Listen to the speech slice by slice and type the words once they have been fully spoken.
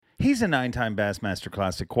He's a 9-time Bassmaster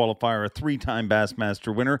Classic qualifier, a 3-time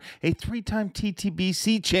Bassmaster winner, a 3-time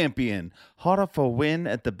TTBC champion, hot off a win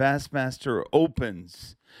at the Bassmaster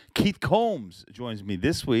Opens. Keith Combs joins me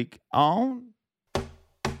this week on...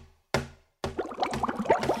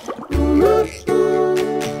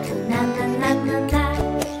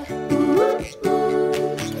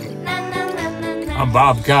 I'm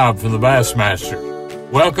Bob Cobb from the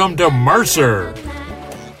Bassmaster. Welcome to Mercer.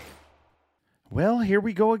 Well, here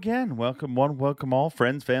we go again. Welcome one, welcome all,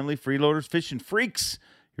 friends, family, freeloaders, fishing freaks.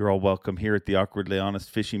 You're all welcome here at the Awkwardly Honest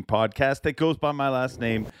Fishing Podcast that goes by my last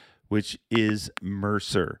name, which is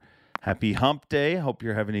Mercer. Happy Hump Day. Hope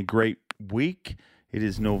you're having a great week. It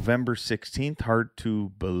is November 16th. Hard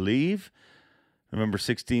to believe. November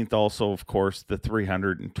 16th, also, of course, the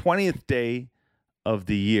 320th day of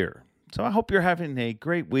the year. So I hope you're having a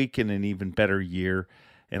great week and an even better year.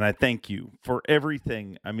 And I thank you for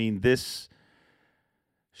everything. I mean, this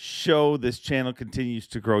show, this channel continues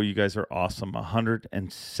to grow. You guys are awesome.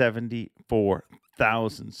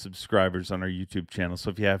 174,000 subscribers on our YouTube channel.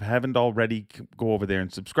 So if you haven't already, go over there and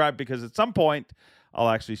subscribe, because at some point I'll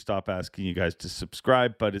actually stop asking you guys to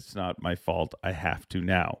subscribe, but it's not my fault. I have to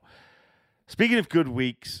now. Speaking of good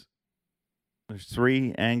weeks, there's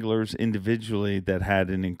 3 anglers individually that had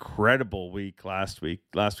an incredible week last week.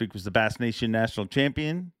 Last week was the Bass Nation National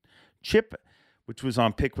Championship, which was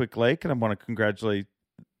on Pickwick Lake, and I want to congratulate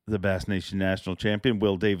the Bass Nation National Champion,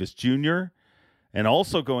 Will Davis Jr., and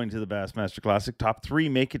also going to the Bassmaster Classic. Top 3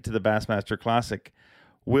 make it to the Bassmaster Classic.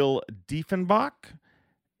 Will Diefenbach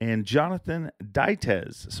and Jonathan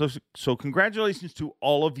Dietz. So congratulations to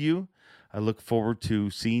all of you. I look forward to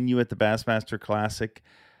seeing you at the Bassmaster Classic.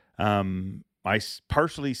 I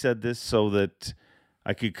partially said this so that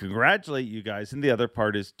I could congratulate you guys, and the other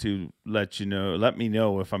part is to let me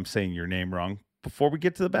know if I'm saying your name wrong before we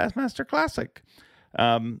get to the Bassmaster Classic.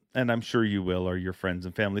 And I'm sure you will, or your friends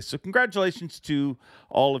and family. So congratulations to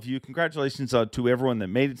all of you. Congratulations to everyone that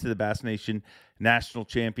made it to the Bass Nation National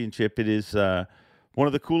Championship. It is one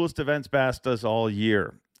of the coolest events Bass does all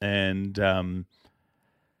year, and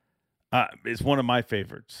it's one of my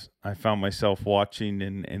favorites. I found myself watching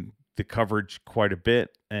and the coverage quite a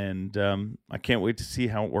bit, and I can't wait to see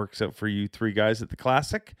how it works out for you 3 guys at the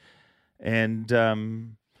Classic. And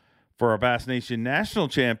for our Bass Nation National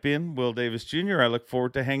Champion, Will Davis Jr., I look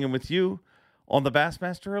forward to hanging with you on the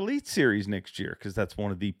Bassmaster Elite Series next year, because that's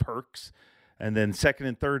one of the perks. And then second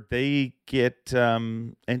and third, they get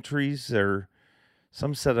entries or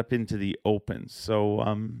some setup into the Opens. So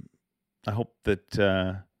I hope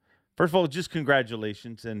that, first of all, just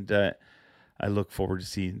congratulations, and I look forward to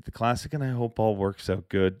seeing the Classic, and I hope all works out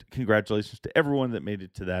good. Congratulations to everyone that made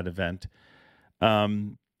it to that event.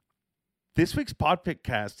 This week's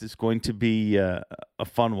Podpickcast is going to be a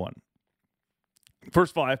fun one.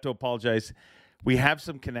 First of all, I have to apologize. We have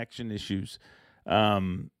some connection issues,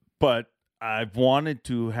 but I've wanted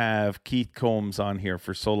to have Keith Combs on here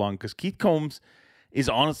for so long, because Keith Combs is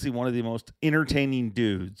honestly one of the most entertaining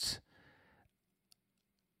dudes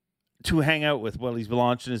to hang out with while he's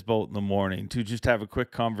launching his boat in the morning, to just have a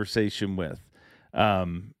quick conversation with.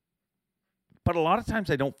 But a lot of times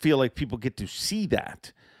I don't feel like people get to see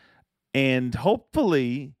that. And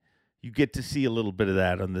hopefully you get to see a little bit of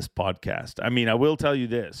that on this podcast. I mean, I will tell you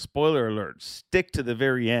this, spoiler alert, stick to the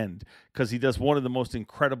very end, because he does one of the most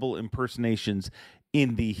incredible impersonations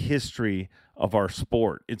in the history of our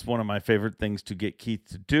sport. It's one of my favorite things to get Keith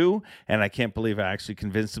to do, and I can't believe I actually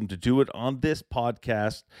convinced him to do it on this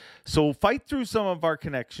podcast. So fight through some of our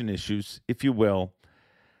connection issues, if you will.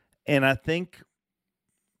 And I think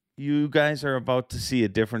you guys are about to see a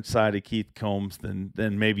different side of Keith Combs than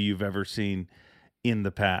maybe you've ever seen in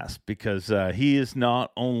the past, because he is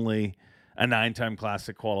not only a 9-time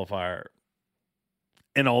Classic qualifier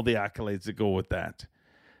and all the accolades that go with that.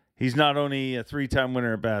 He's not only a 3-time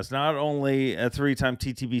winner at Bass, not only a 3-time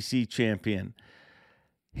TTBC champion.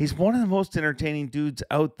 He's one of the most entertaining dudes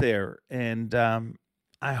out there, and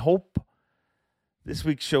I hope this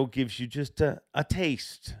week's show gives you just a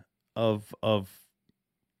taste of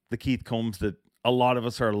the Keith Combs that a lot of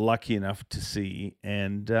us are lucky enough to see.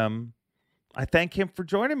 And I thank him for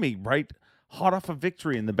joining me right hot off a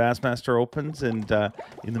victory in the Bassmaster Opens and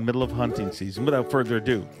in the middle of hunting season. Without further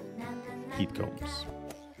ado, Keith Combs.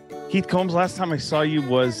 Keith Combs, last time I saw you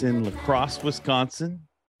was in La Crosse, Wisconsin.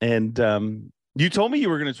 And you told me you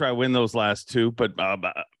were going to try to win those last 2, but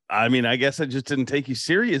I mean, I guess I just didn't take you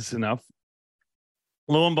serious enough.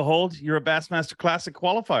 Lo and behold, you're a Bassmaster Classic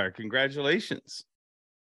qualifier. Congratulations.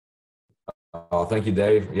 Oh, thank you,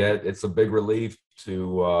 Dave. Yeah, it's a big relief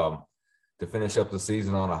to finish up the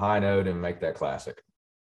season on a high note and make that Classic.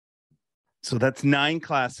 So that's 9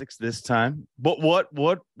 classics this time. But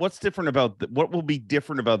what's different about what will be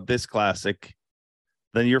different about this classic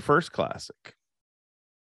than your first classic?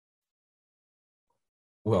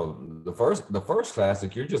 Well, the first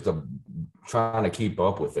classic, you're just trying to keep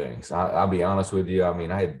up with things. I'll be honest with you. I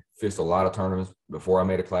mean, I had fished a lot of tournaments before I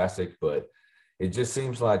made a classic, but it just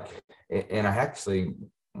seems like, and I actually,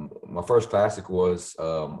 my first classic was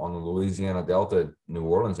on the Louisiana Delta, New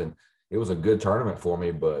Orleans, and it was a good tournament for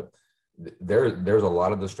me, but there's a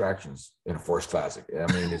lot of distractions in a first classic.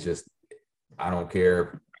 I mean, it's just, I don't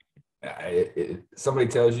care. Somebody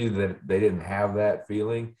tells you that they didn't have that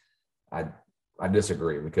feeling, I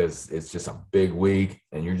disagree, because it's just a big week,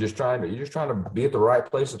 and you're just trying to be at the right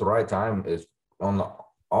place at the right time, is on the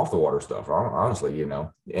off the water stuff, honestly,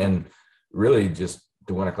 and really just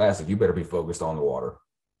to win a classic, you better be focused on the water.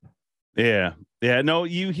 Yeah. No,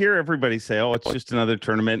 you hear everybody say, "Oh, it's just another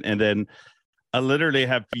tournament," and then I literally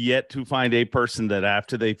have yet to find a person that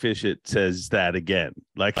after they fish it says that again.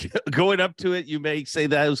 Like going up to it, you may say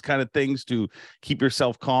those kind of things to keep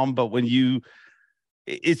yourself calm, but when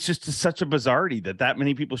it's just such a bizarrety that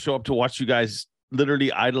many people show up to watch you guys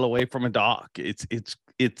literally idle away from a dock. It's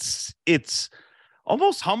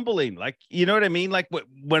almost humbling. Like, you know what I mean? Like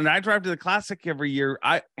when I drive to the classic every year,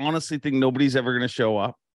 I honestly think nobody's ever going to show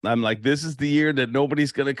up. I'm like, this is the year that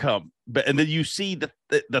nobody's going to come. And then you see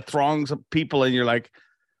the throngs of people and you're like,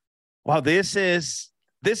 wow, this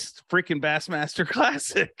freaking Bassmaster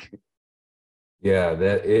Classic. Yeah,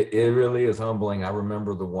 that it really is humbling. I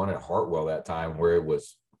remember the one at Hartwell that time where it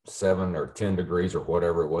was 7 or 10 degrees or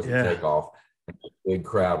whatever it was to take off. And a big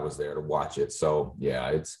crowd was there to watch it. So yeah,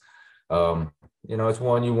 it's it's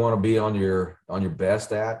one you want to be on your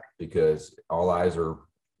best at, because all eyes are,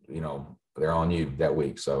 they're on you that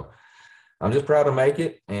week. So I'm just proud to make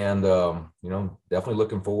it, and definitely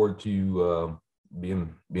looking forward to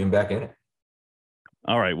being back in it.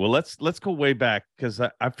 All right, well, let's go way back, because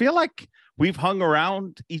I feel like we've hung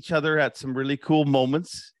around each other at some really cool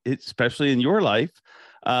moments, especially in your life,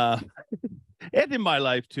 and in my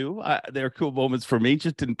life too. There are cool moments for me,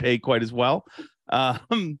 just didn't pay quite as well. But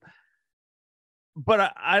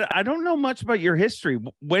I don't know much about your history.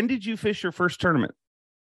 When did you fish your first tournament?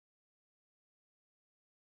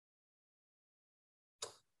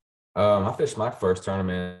 I fished my first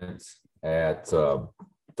tournament at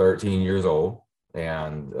 13 years old,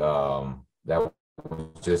 and that was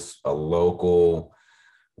just a local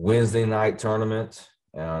Wednesday night tournament,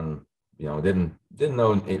 and didn't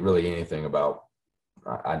know really anything about.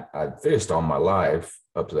 I fished all my life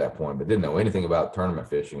up to that point, but didn't know anything about tournament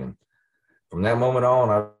fishing. And from that moment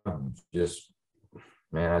on, I just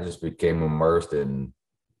became immersed in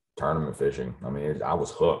tournament fishing. I mean, I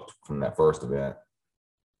was hooked from that first event.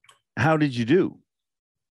 How did you do?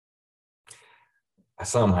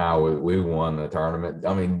 Somehow we won the tournament.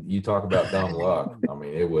 I mean, you talk about dumb luck. I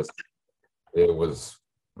mean, it was,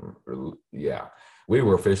 yeah. We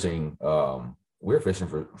were fishing for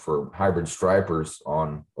hybrid stripers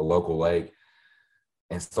on a local lake,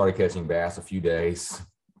 and started catching bass a few days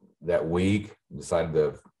that week. Decided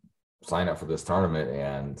to sign up for this tournament,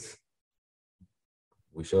 and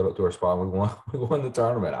we showed up to our spot. And we won the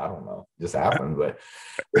tournament. I don't know, just happened, but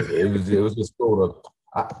it was just cool to.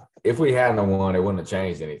 If we hadn't won, it wouldn't have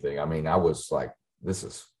changed anything. I mean, I was like, this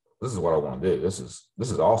is what I want to do. This is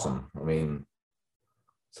awesome. I mean,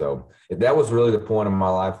 so that was really the point in my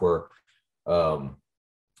life where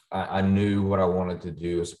I knew what I wanted to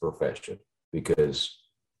do as a profession, because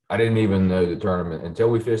I didn't even know the tournament until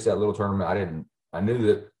we fished that little tournament. I knew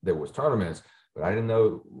that there was tournaments, but I didn't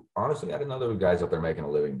know there were guys out there making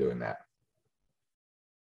a living doing that.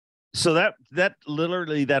 So that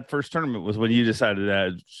literally, that first tournament was when you decided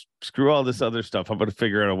that screw all this other stuff, I'm going to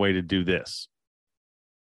figure out a way to do this.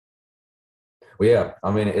 Well, yeah.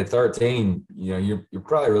 I mean, at 13, you're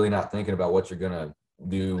probably really not thinking about what you're going to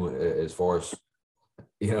do as far as,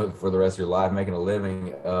 for the rest of your life, making a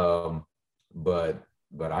living. But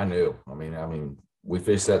I knew, I mean, we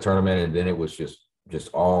fished that tournament, and then it was just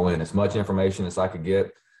all in, as much information as I could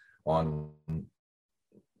get on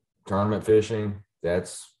tournament fishing.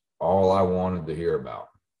 That's all I wanted to hear about.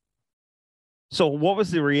 So what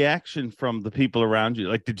was the reaction from the people around you?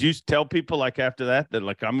 Like, did you tell people, like, after that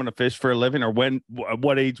like, I'm going to fish for a living? Or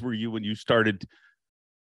what age were you when you started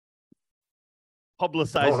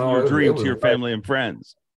publicizing your dream to your family and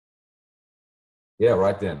friends? Yeah,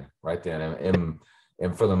 right then. And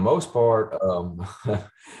for the most part,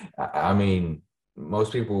 I mean,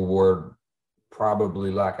 most people were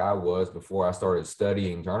probably like I was before I started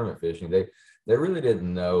studying tournament fishing. They really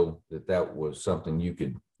didn't know that was something you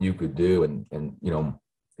could do, and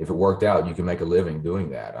if it worked out, you can make a living doing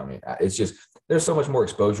that. I mean, it's just, there's so much more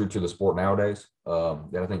exposure to the sport nowadays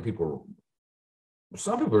that I think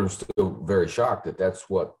some people are still very shocked that that's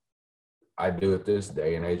what I do at this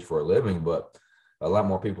day and age for a living, but a lot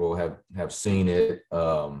more people have seen it.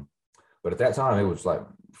 But at that time, it was like,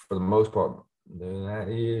 for the most part,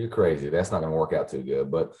 you're crazy. That's not going to work out too good.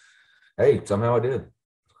 But hey, somehow it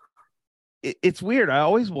did. It's weird. I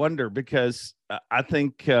always wonder because I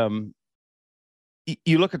think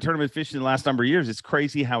you look at tournament fishing in the last number of years, it's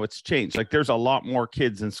crazy how it's changed. Like there's a lot more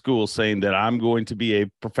kids in school saying that I'm going to be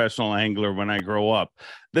a professional angler when I grow up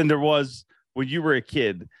than there was when you were a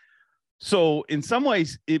kid. So in some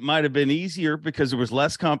ways it might've been easier because there was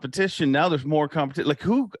less competition. Now there's more competition. Like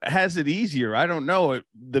who has it easier? I don't know.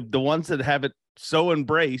 The ones that have it so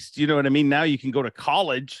embraced, you know what I mean? Now you can go to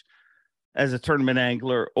college as a tournament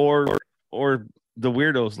angler or the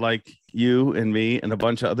weirdos like you and me and a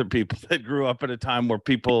bunch of other people that grew up at a time where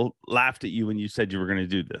people laughed at you when you said you were going to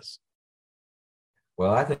do this.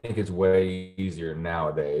 Well, I think it's way easier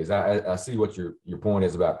nowadays. I see what your point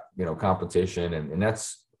is about, competition, and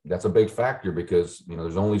that's a big factor because,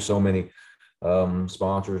 there's only so many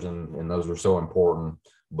sponsors and those are so important.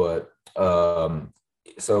 But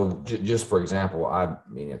so just for example,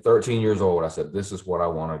 at 13 years old, I said, this is what I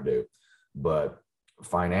want to do. But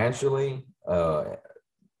financially,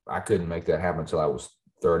 I couldn't make that happen until I was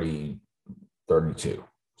 30, 32.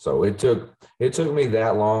 So it took me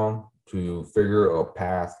that long to figure a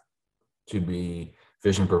path to be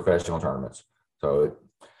fishing professional tournaments. So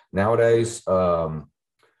nowadays,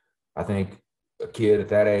 I think a kid at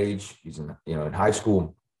that age, he's in high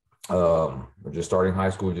school, just starting high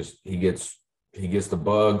school, he gets the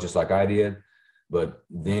bug just like I did, but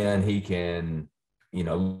then he can,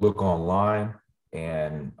 look online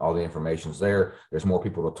and all the information's there. There's more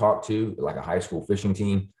people to talk to, like a high school fishing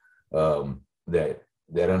team that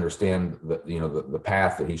understand the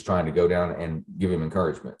path that he's trying to go down and give him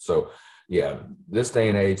encouragement. So yeah, this day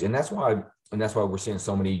and age, and that's why we're seeing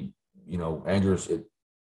so many, anglers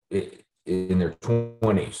in their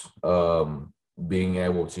 20s being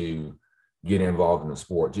able to get involved in the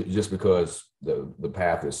sport just because the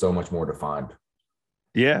path is so much more defined.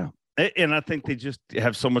 Yeah. And I think they just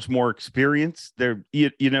have so much more experience. They're,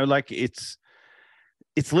 like it's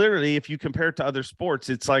literally, if you compare it to other sports,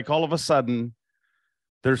 it's like all of a sudden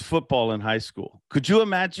there's football in high school. Could you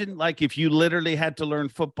imagine, like, if you literally had to learn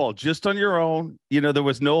football just on your own, there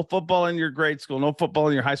was no football in your grade school, no football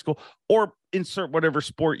in your high school, or insert whatever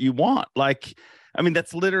sport you want. Like, I mean,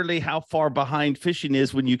 that's literally how far behind fishing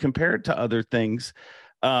is when you compare it to other things.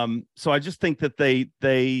 So I just think that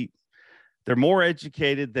they're more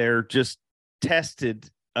educated. They're just tested.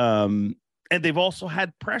 And they've also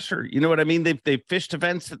had pressure. You know what I mean? They've fished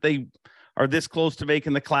events that they are this close to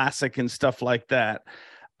making the classic and stuff like that.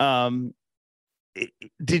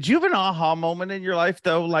 Did you have an aha moment in your life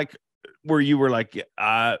though? Like where you were like,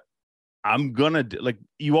 I'm gonna do, like,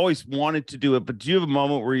 you always wanted to do it, but do you have a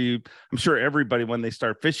moment where I'm sure everybody, when they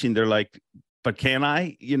start fishing, they're like, but can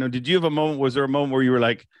I, did you have a moment? Was there a moment where you were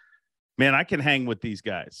like, man, I can hang with these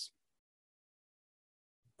guys?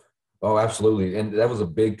 Oh, absolutely. And that was a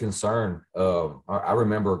big concern. I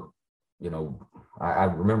remember, I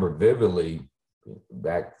remember vividly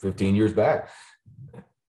back 15 years back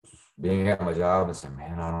being at my job and saying,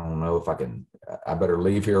 man, I don't know if I better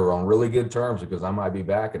leave here on really good terms because I might be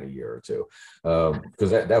back in a year or two. Because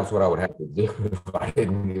that was what I would have to do. If I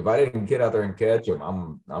didn't get out there and catch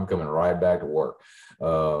them, I'm coming right back to work.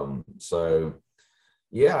 So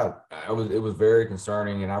yeah, it was very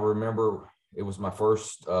concerning. And I remember it was my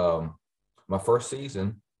first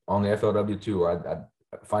season on the FLW tour.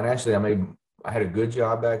 Financially, I had a good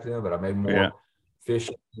job back then, but I made more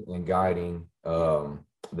fishing and guiding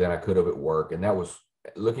than I could have at work. And that was,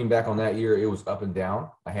 looking back on that year, it was up and down.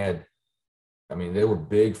 There were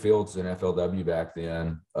big fields in FLW back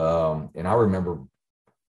then. And I remember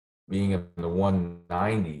being in the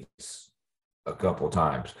 190s a couple of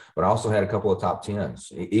times, but I also had a couple of top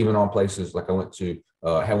 10s, even on places like I went to,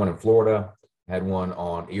 had one in Florida, had one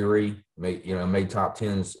on Erie, made top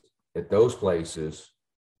 10s at those places.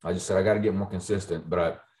 I just said, I got to get more consistent,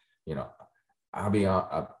 but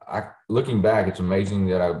looking back, it's amazing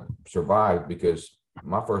that I survived because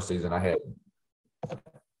my first season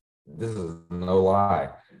this is no lie,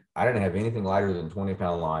 I didn't have anything lighter than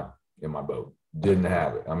 20-pound line in my boat. Didn't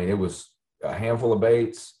have it. It was a handful of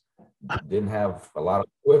baits, didn't have a lot of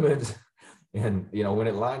equipment. And, when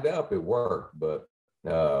it lined up, it worked. But,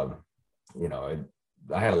 I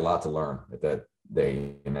had a lot to learn at that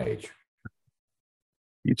day and age.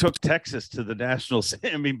 You took Texas to the nationals.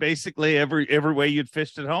 Basically every way you'd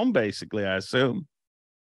fished at home, basically, I assume.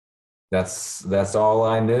 that's all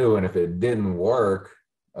I knew. And if it didn't work,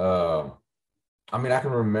 uh, I mean, I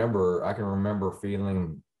can remember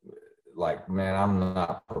feeling like, man, I'm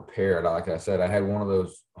not prepared. Like I said, I had one of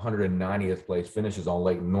those 190th place finishes on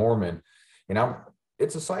Lake Norman, and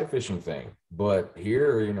it's a sight fishing thing. But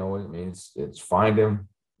here, I mean, it's find them,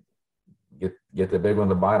 get the big one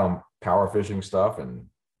to bite on power fishing stuff, and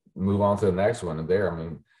move on to the next one. And there, I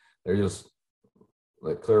mean, they're just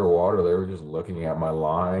like clear water. They were just looking at my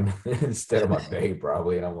line instead of my bait,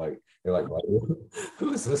 probably. And I'm like, they're like,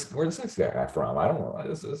 who is this? Where's this guy from? I don't know.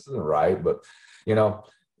 This isn't right. But you know,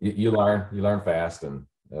 you learn fast, and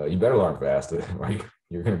you better learn fast. Right?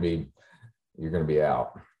 You're gonna be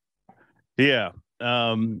out. Yeah.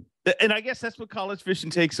 And I guess that's what college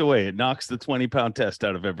fishing takes away. It knocks the 20-pound test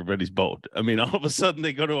out of everybody's boat. I mean, all of a sudden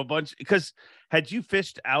they go to a bunch, because had you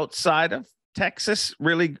fished outside of Texas,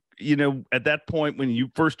 really, at that point when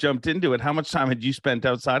you first jumped into it, how much time had you spent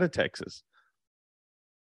outside of Texas?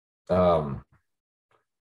 I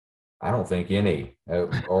don't think any,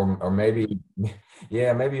 or maybe,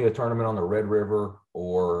 yeah, maybe a tournament on the Red River,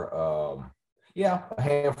 or yeah, a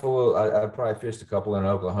handful. I probably fished a couple in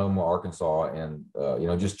Oklahoma, Arkansas, and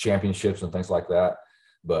just championships and things like that.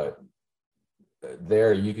 But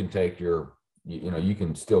there, you can take you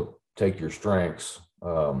can still take your strengths.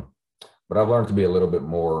 But I've learned to be a little bit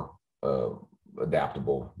more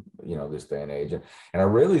adaptable, this day and age. And I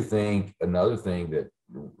really think another thing that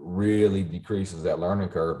really decreases that learning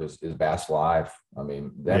curve is Bass Live. I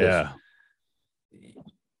mean, that is.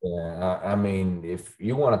 Yeah, I mean, if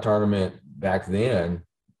you won a tournament back then,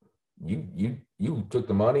 you took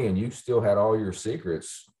the money and you still had all your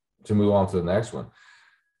secrets to move on to the next one.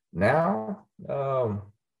 Now,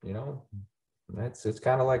 it's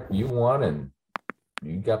kind of like you won and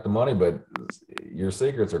you got the money, but your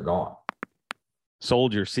secrets are gone.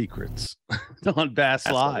 Sold your secrets on Bass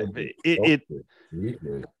Live.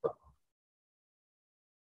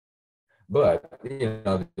 But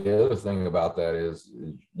the other thing about that is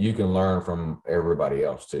you can learn from everybody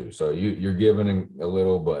else too. So you're giving a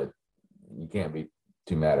little, but you can't be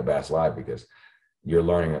too mad at Bass Live, because you're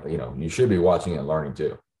learning. You should be watching and learning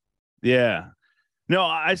too. Yeah. No,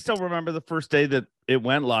 I still remember the first day that it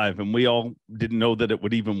went live, and we all didn't know that it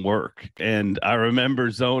would even work. And I remember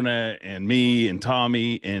Zona and me and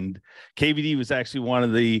Tommy, and KVD was actually one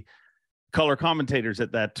of the color commentators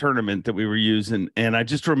at that tournament that we were using. And I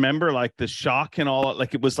just remember like the shock and all,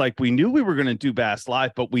 like it was like we knew we were going to do Bass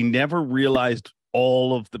Live, but we never realized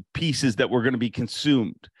all of the pieces that were going to be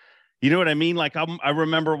consumed. You know what I mean? Like I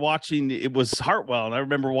remember watching, it was Hartwell, and I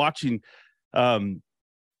remember watching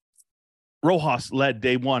Rojas led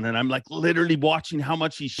day one, and I'm like literally watching how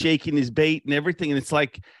much he's shaking his bait and everything. And it's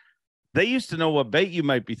like, they used to know what bait you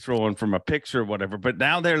might be throwing from a picture or whatever, but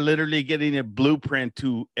now they're literally getting a blueprint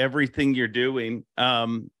to everything you're doing.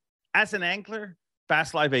 As an angler,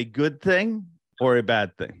 Bass Live a good thing or a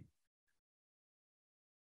bad thing?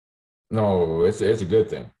 No, it's a good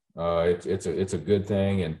thing. It's a good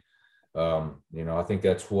thing, and I think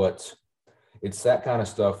that's it's that kind of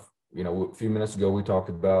stuff. A few minutes ago we talked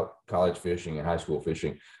about college fishing and high school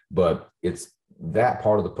fishing, but it's that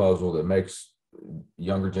part of the puzzle that makes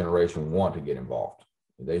younger generation want to get involved.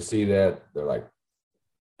 They see that, they're like,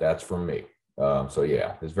 that's for me. So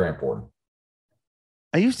yeah, it's very important.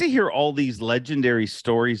 I used to hear all these legendary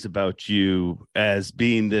stories about you as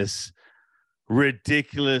being this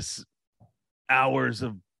ridiculous hours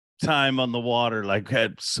of time on the water. Like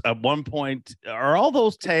at one point, are all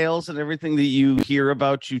those tales and everything that you hear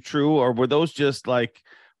about you true, or were those just like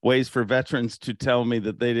ways for veterans to tell me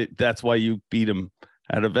that that's why you beat them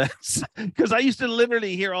at events? Because I used to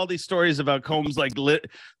literally hear all these stories about Combs, like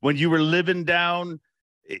when you were living down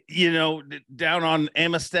on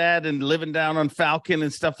Amistad and living down on Falcon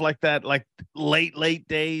and stuff like that, like late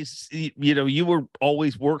days, you were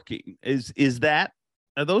always working.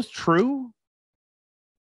 Are those true?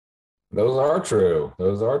 Those are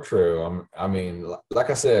true. I mean, like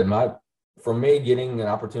I said, for me, getting an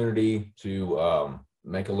opportunity to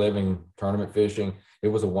make a living tournament fishing, it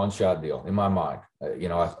was a one-shot deal in my mind.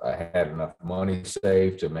 I had enough money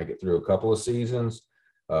saved to make it through a couple of seasons.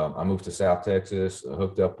 I moved to South Texas,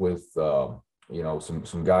 hooked up with some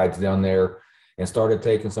guides down there, and started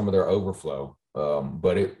taking some of their overflow.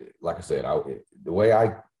 But like I said, the way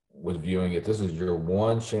I was viewing it, this is your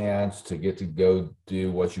one chance to get to go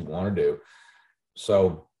do what you want to do.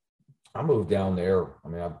 So I moved down there. I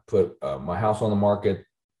mean, I put my house on the market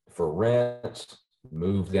for rent,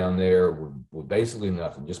 moved down there with basically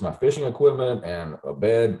nothing, just my fishing equipment and a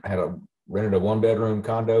bed. Rented a 1-bedroom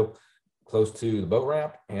condo close to the boat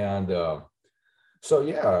ramp. And so,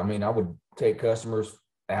 yeah, I mean, I would take customers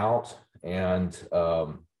out, and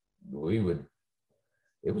we would.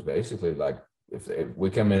 It was basically like if we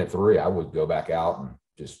come in at 3, I would go back out and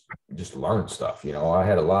just learn stuff. You know, I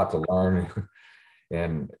had a lot to learn,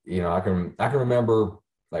 and you know, I can remember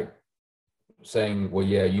like saying, well,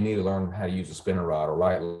 yeah, you need to learn how to use a spinning rod or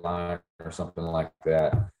right line or something like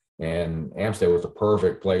that. And Amstead was a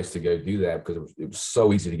perfect place to go do that because it was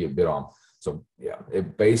so easy to get bit on. So yeah,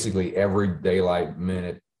 it basically every daylight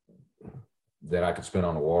minute that I could spend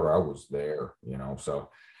on the water, I was there, you know. So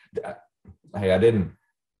hey,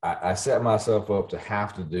 I set myself up to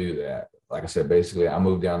have to do that. Like I said, basically I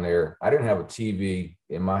moved down there. I didn't have a TV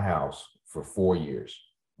in my house for 4 years,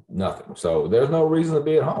 nothing. So there's no reason to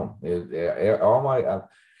be at home.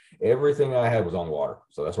 Everything I had was on water.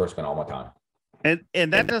 So that's where I spent all my time.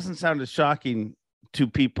 And that doesn't sound as shocking to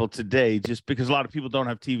people today, just because a lot of people don't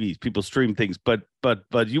have TVs. People stream things, but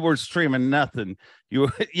you were streaming nothing. You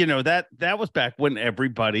were, you know, that was back when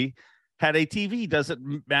everybody had a TV.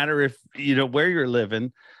 Doesn't matter if, you know, where you're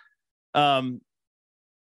living. And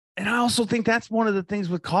I also think that's one of the things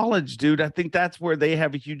with college, dude. I think that's where they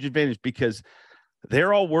have a huge advantage because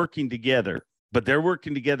they're all working together, but they're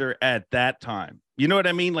working together at that time. You know what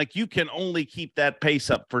I mean? Like you can only keep that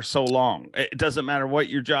pace up for so long. It doesn't matter what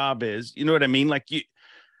your job is. You know what I mean? Like you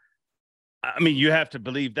have to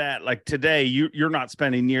believe that. Like today, you're not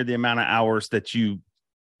spending near the amount of hours that you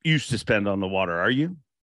used to spend on the water, are you?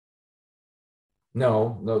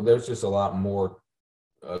 No, there's just a lot more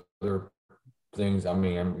other things. I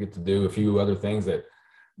mean, I get to do a few other things that,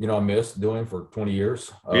 you know, I missed doing for 20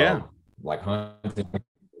 years. Yeah. Like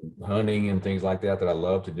hunting and things like that I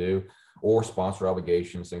love to do, or sponsor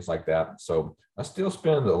obligations, things like that. So I still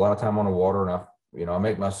spend a lot of time on the water, and I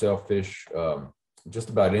make myself fish just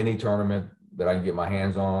about any tournament that I can get my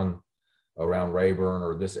hands on around Rayburn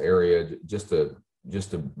or this area, just to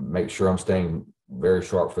make sure I'm staying very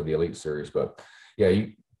sharp for the Elite Series. But yeah,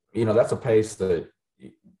 you know, that's a pace that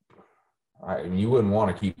you wouldn't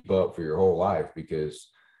want to keep up for your whole life, because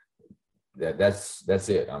that's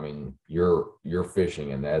it. I mean, you're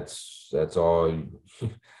fishing, and that's all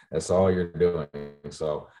that's all you're doing.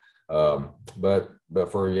 So but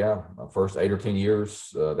for my first 8 or 10 years,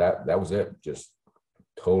 that was it. Just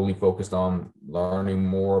totally focused on learning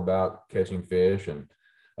more about catching fish, and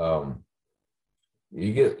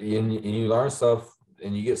you learn stuff,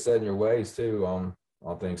 and you get set in your ways too on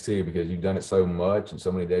things too, because you've done it so much and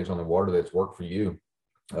so many days on the water that's worked for you.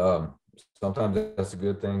 Sometimes that's a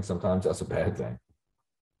good thing. Sometimes that's a bad thing.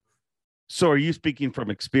 So are you speaking from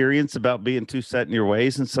experience about being too set in your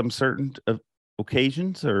ways in some certain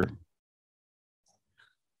occasions, or?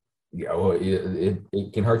 Yeah, well,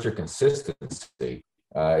 it can hurt your consistency.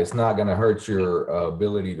 It's not going to hurt your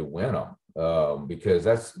ability to win them, because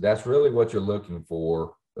that's really what you're looking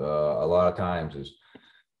for. A lot of times is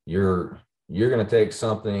you're going to take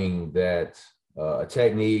something that a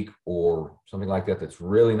technique or something like that that's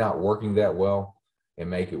really not working that well and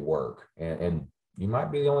make it work. And you might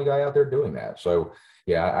be the only guy out there doing that. So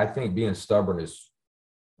yeah, I think being stubborn is,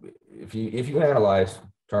 if you analyze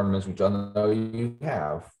tournaments, which I know you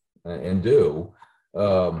have and do,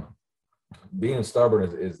 being stubborn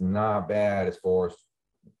is not bad as far as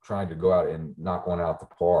trying to go out and knock one out the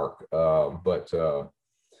park, or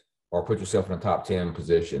put yourself in a top 10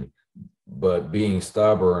 position. But being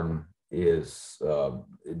stubborn is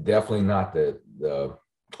definitely not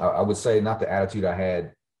I would say not the attitude I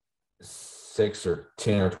had 6 or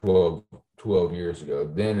 10 or 12 years ago.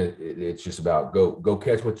 Then it's just about go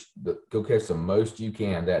catch go catch the most you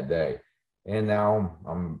can that day. And now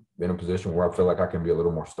I'm in a position where I feel like I can be a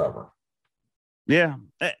little more stubborn. Yeah.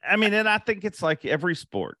 I mean, and I think it's like every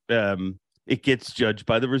sport. It gets judged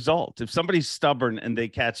by the result. If somebody's stubborn and they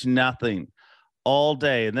catch nothing all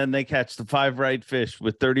day, and then they catch the 5 right fish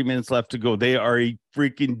with 30 minutes left to go, they are a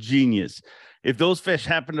freaking genius. If those fish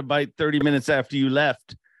happen to bite 30 minutes after you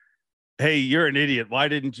left, hey, you're an idiot. Why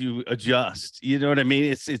didn't you adjust? You know what I mean?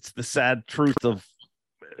 It's the sad truth of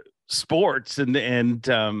sports,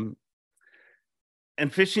 and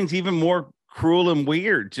fishing's even more cruel and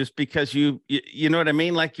weird, just because you know what I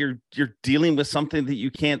mean? Like you're dealing with something that you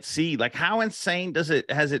can't see. Like how insane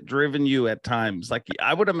has it driven you at times? Like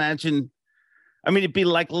I would imagine, I mean, it'd be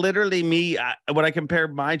like literally me. When I compare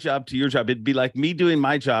my job to your job, it'd be like me doing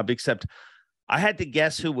my job, except I had to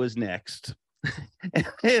guess who was next.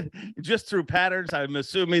 And just through patterns, I'm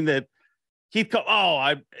assuming that Keith,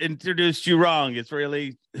 I introduced you wrong. It's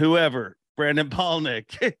really whoever, Brandon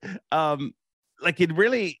Palnick. Like it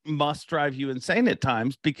really must drive you insane at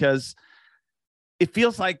times, because it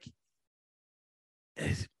feels like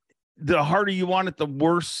the harder you want it, the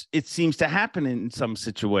worse it seems to happen in some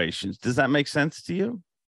situations. Does that make sense to you?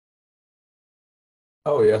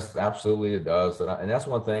 Oh yes, absolutely it does, and that's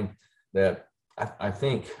one thing that I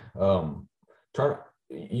think turn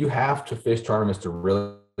you have to fish tournaments to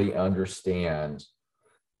really understand,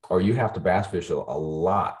 or you have to bass fish a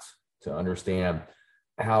lot to understand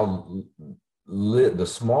how the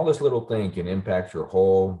smallest little thing can impact your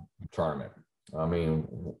whole tournament. I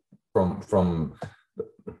mean, from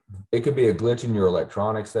it could be a glitch in your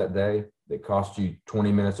electronics that day that cost you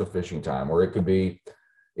 20 minutes of fishing time, or it could be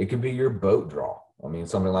your boat draw. I mean,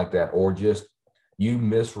 something like that, or just you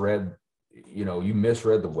misread, you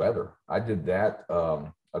misread the weather. I did that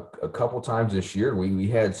a couple times this year. We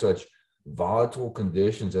had such volatile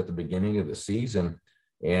conditions at the beginning of the season,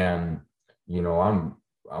 and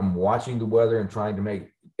I'm watching the weather and trying to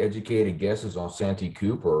make educated guesses on Santee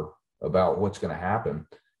Cooper about what's going to happen,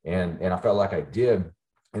 and I felt like I did,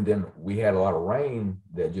 and then we had a lot of rain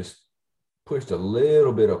that just pushed a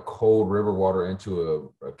little bit of cold river water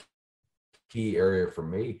into a key area for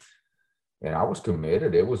me. And I was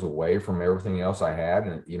committed. It was away from everything else I had,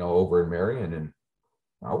 and over in Marion, and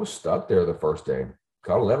I was stuck there the first day.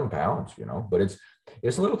 Caught 11 pounds, but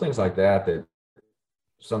it's little things like that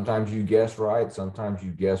sometimes you guess right, sometimes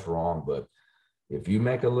you guess wrong. But if you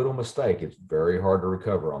make a little mistake, it's very hard to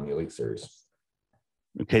recover on the Elite Series.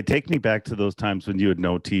 Okay, take me back to those times when you had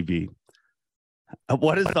no TV.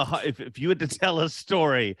 What is if you had to tell a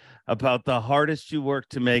story about the hardest you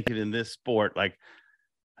worked to make it in this sport, like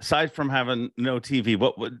aside from having no TV,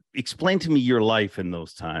 what would explain to me your life in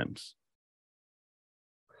those times?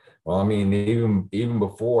 Well, I mean, even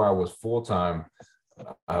before I was full-time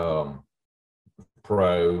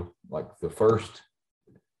pro, like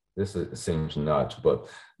it seems nuts, but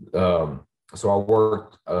so I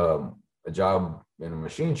worked a job in a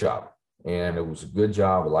machine shop, and it was a good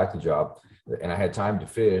job. I liked the job, and I had time to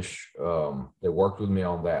fish. They worked with me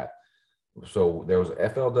on that. So there was a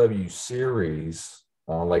FLW series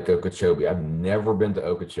on Lake Okeechobee. I've never been to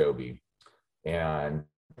Okeechobee, and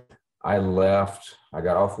I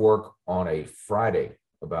got off work on a Friday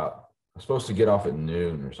I was supposed to get off at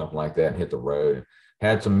noon or something like that and hit the road.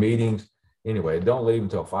 Had some meetings. Anyway, don't leave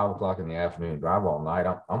until 5 o'clock in the afternoon, drive all night.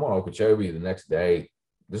 I'm on Okeechobee the next day.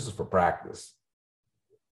 This is for practice.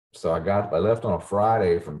 So I left on a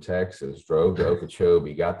Friday from Texas, drove to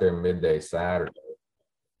Okeechobee, got there midday Saturday,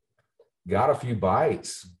 got a few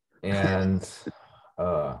bites, and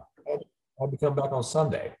had to come back on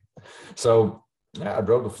Sunday. So yeah, I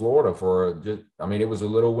drove to Florida it was a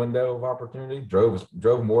little window of opportunity.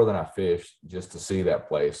 Drove more than I fished just to see that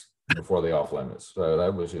place before the off limits. So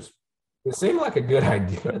that was it seemed like a good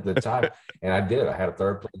idea at the time. And I did. I had a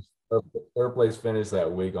third place finish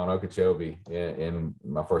that week on Okeechobee in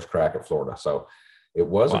my first crack at Florida. So it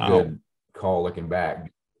was a good call looking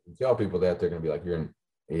back. You tell people that, they're going to be like, you're an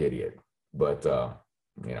idiot. But,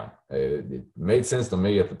 it made sense to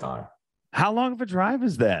me at the time. How long of a drive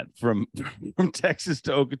is that from Texas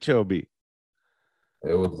to Okeechobee?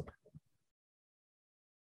 It was.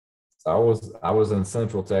 I was in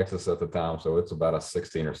Central Texas at the time, so it's about a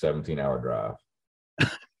 16 or 17-hour drive.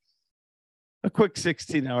 A quick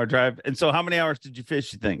 16-hour drive. And so how many hours did you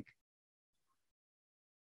fish, you think?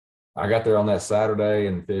 I got there on that Saturday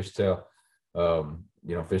and fished till,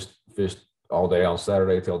 fished all day on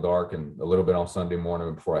Saturday till dark, and a little bit on Sunday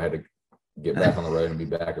morning before I had to get back on the road and be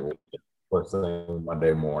back at first thing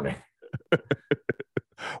Monday morning.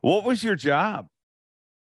 What was your job?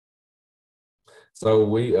 So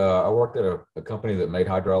I worked at a company that made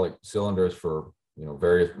hydraulic cylinders for,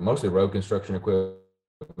 various, mostly road construction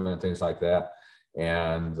equipment, things like that.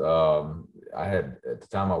 And at the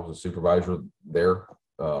time I was a supervisor there.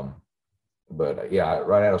 But yeah,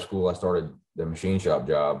 right out of school, I started the machine shop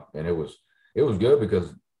job, and it was good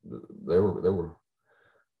because they knew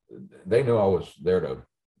I was there to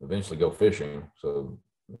eventually go fishing. So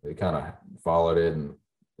they kind of followed it and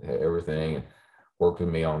everything, and worked with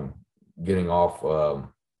me on getting off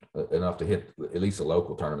enough to hit at least a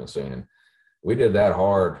local tournament scene. And we did that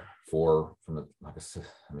hard for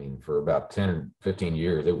about 10 or 15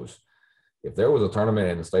 years. It was, if there was a tournament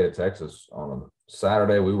in the state of Texas on a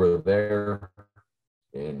Saturday, we were there.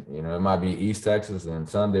 And, it might be East Texas, and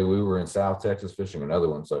Sunday we were in South Texas fishing another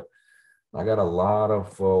one. So I got a lot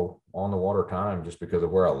of on the water time just because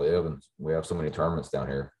of where I live, and we have so many tournaments down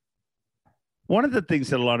here. One of the things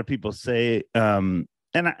that a lot of people say, and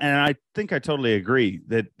I think I totally agree,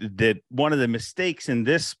 that one of the mistakes in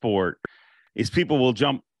this sport is people will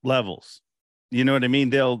jump levels. You know what I mean?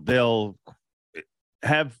 They'll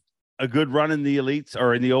have a good run in the elites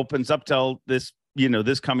or in the opens up till this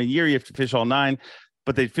coming year. You have to fish all 9,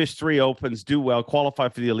 but they fish 3 opens, do well, qualify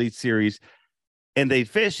for the Elite Series, and they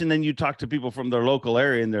fish. And then you talk to people from their local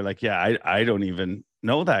area, and they're like, "Yeah, I don't even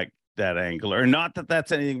know that angler. Not that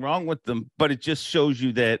that's anything wrong with them, but it just shows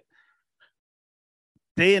you that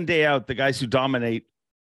day in, day out, the guys who dominate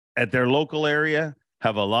at their local area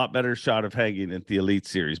have a lot better shot of hanging at the Elite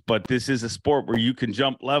Series. But this is a sport where you can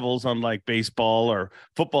jump levels, unlike baseball or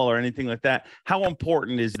football or anything like that. How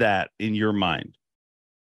important is that in your mind?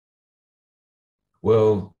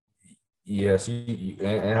 Well, yes,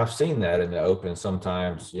 and I've seen that in the Open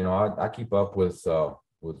sometimes. You know, I keep up with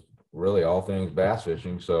really all things bass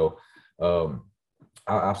fishing. So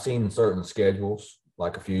I've seen certain schedules.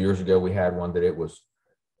 Like a few years ago, we had one that it was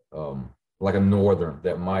like a northern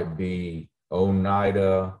that might be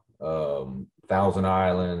Oneida, Thousand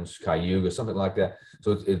Islands, Cayuga, something like that.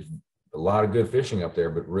 So it's a lot of good fishing up there,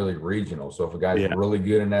 but really regional. So if a guy's really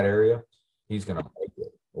good in that area, he's going to make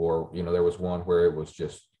it. Or, you know, there was one where it was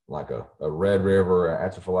just like a Red River,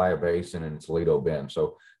 Atchafalaya Basin, and Toledo Bend.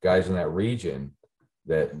 So guys in that region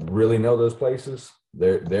that really know those places,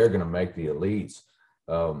 they're going to make the elites.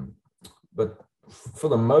 But for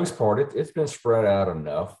the most part, it's been spread out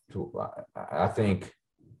enough to, I think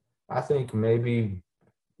maybe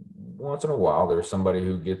once in a while there's somebody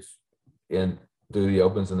who gets in through the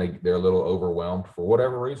Opens and they're a little overwhelmed for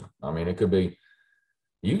whatever reason. I mean, it could be,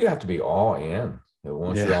 you have to be all in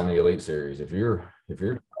once you're on the Elite Series. If you're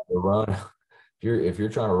trying to run, if you're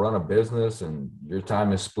trying to run a business and your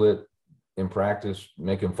time is split in practice,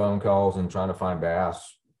 making phone calls and trying to find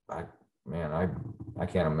bass, I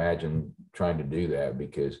can't imagine trying to do that,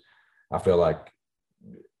 because I feel like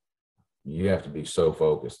you have to be so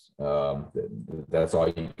focused. That's all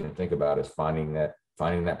you can think about is finding that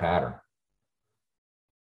pattern.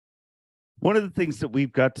 One of the things that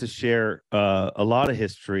we've got to share a lot of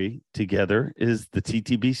history together is the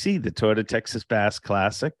TTBC, the Toyota Texas Bass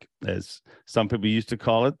Classic, as some people used to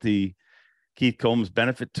call it, the Keith Combs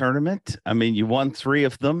Benefit Tournament. I mean, you won 3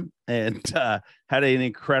 of them and had an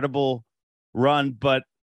incredible run. But,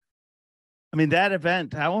 I mean, that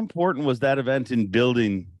event, how important was that event in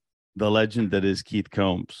building the legend that is Keith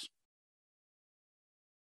Combs?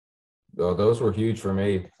 Those were huge for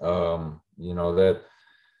me. You know,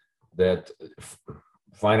 that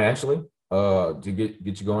financially, to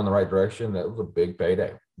get you going in the right direction, that was a big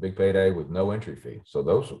payday with no entry fee. So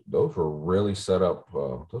those were really set up.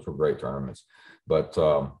 Those were great tournaments. But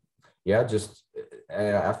I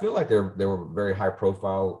feel like there were very high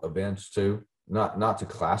profile events too. Not to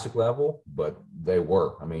classic level, but they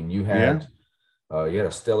were. I mean, you had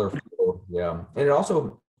a stellar field, and it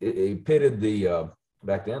also it pitted the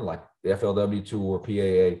back then, like the FLW Tour,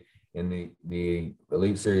 PAA, and the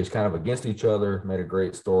Elite Series kind of against each other. Made a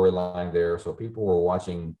great storyline there. So people were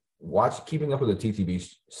keeping up with the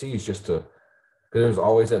TTBCs just to, because there's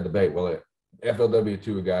always that debate. Well, FLW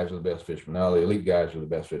Tour guys are the best fishermen. Now the elite guys are the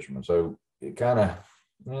best fishermen. So it kind of,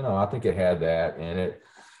 you know, I think it had that in it.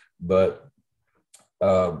 But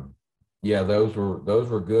those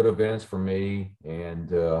were good events for me. And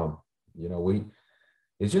you know,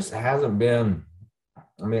 it just hasn't been.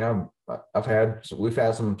 I mean, we've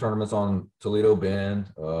had some tournaments on Toledo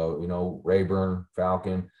Bend, you know, Rayburn,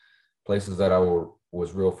 Falcon, places that I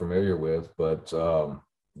was real familiar with, but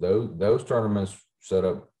those tournaments set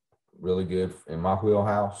up really good in my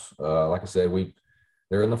wheelhouse. Like I said,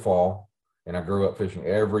 they're in the fall, and I grew up fishing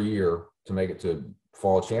every year to make it to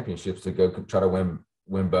fall championships to go try to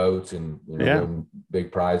win boats and, you know, win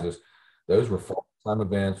big prizes. Those were fall time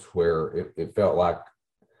events where it felt like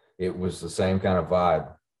it was the same kind of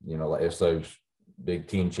vibe, you know, like it's those big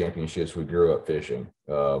team championships we grew up fishing.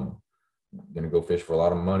 Going to go fish for a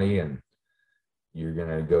lot of money, and you're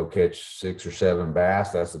going to go catch 6 or 7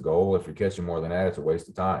 bass. That's the goal. If you're catching more than that, it's a waste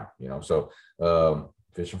of time, you know. So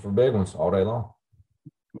fishing for big ones all day long.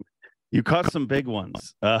 You caught some big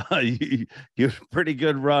ones. You had a pretty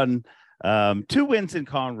good run. 2 wins in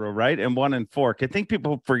Conroe, right? And 1 in Fork. I think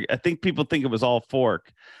people think it was all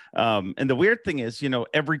Fork. And the weird thing is, you know,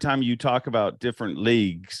 every time you talk about different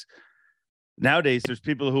leagues nowadays, there's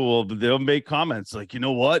people they'll make comments like, you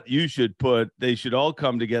know what, they should all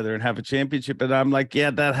come together and have a championship. And I'm like,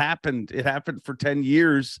 yeah, that happened. It happened for 10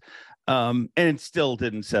 years. And it still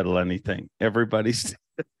didn't settle anything. Everybody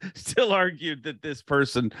still argued that this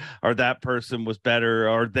person or that person was better,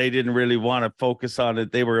 or they didn't really want to focus on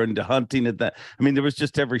it. They were into hunting at that. I mean, there was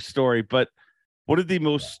just every story. But one of the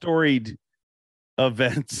most storied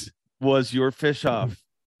events was your fish off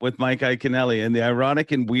with Mike Iaconelli. And the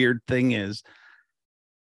ironic and weird thing is,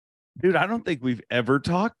 dude, I don't think we've ever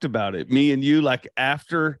talked about it. Me and you, like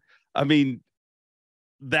after, I mean,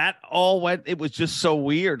 that all went, it was just so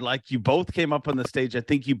weird. Like you both came up on the stage. I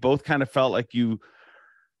think you both kind of felt like you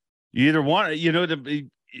either want, you know,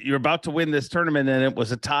 you're about to win this tournament and it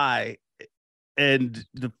was a tie. and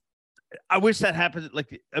I wish that happened.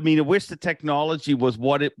 Like, I mean, I wish the technology was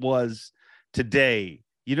what it was today.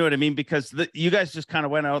 You know what I mean? Because you guys just kind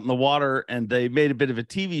of went out in the water and they made a bit of a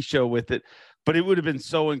TV show with it, but it would have been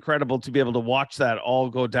so incredible to be able to watch that all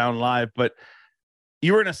go down live. But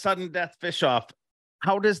you were in a sudden death fish off.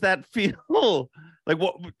 How does that feel? Like,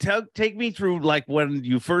 what? Take me through like when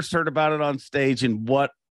you first heard about it on stage and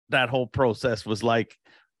what that whole process was like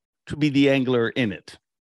to be the angler in it.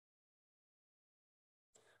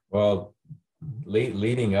 Well,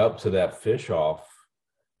 leading up to that fish off,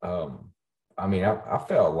 I mean, I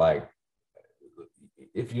felt like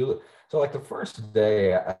so like the first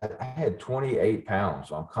day, I had 28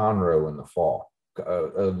 pounds on Conroe in the fall,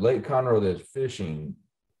 Lake Conroe that's fishing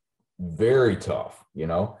very tough, you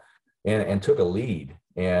know, and took a lead.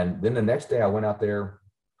 And then the next day I went out there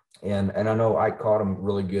and I know I caught him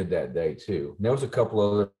really good that day too. And there was a couple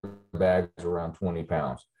other bags around 20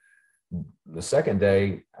 pounds. The second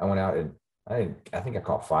day I went out and I think I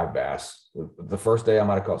caught 5 bass. The first day I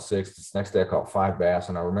might've caught 6. This next day I caught 5 bass.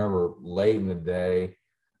 And I remember late in the day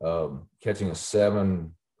catching a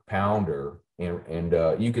 7-pounder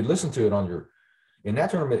and you could listen to it in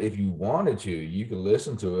that tournament. If you wanted to, you could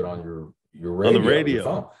listen to it on your radio, on the radio.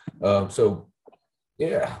 Your phone. So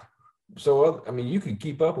yeah. So, I mean, you could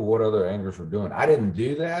keep up with what other anglers were doing. I didn't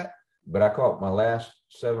do that, but I caught my last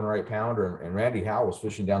 7 or 8 pounder and Randy Howell was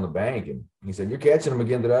fishing down the bank and he said, "You're catching them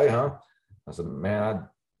again today, huh?" I said, "Man,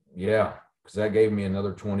 yeah." Cause that gave me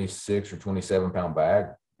another 26 or 27 pound bag.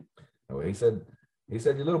 And he said,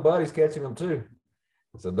 "Your little buddy's catching them too.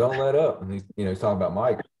 So don't let up." And he's talking about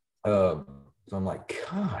Mike. So I'm like,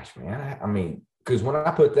 gosh, man, I mean, cause when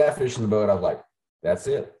I put that fish in the boat, I was like, that's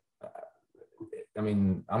it. I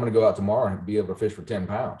mean, I'm going to go out tomorrow and be able to fish for 10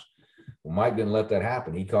 pounds. Well, Mike didn't let that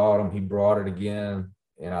happen. He caught him. He brought it again.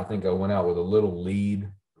 And I think I went out with a little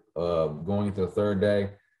lead going into the third day.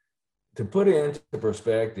 To put it into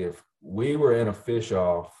perspective, we were in a fish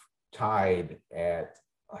off tied at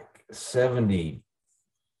like 75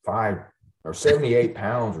 or 78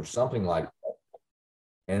 pounds or something like that.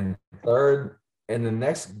 And third, and the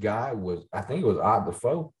next guy was, I think it was Ott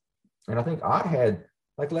Defoe. And I think Ott had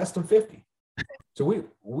like less than 50. So we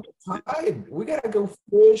got to go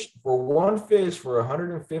fish for one fish for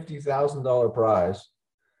 $150,000 prize.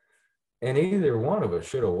 And either one of us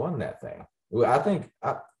should have won that thing. I think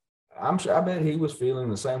I'm sure, I bet he was feeling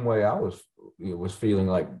the same way I was feeling,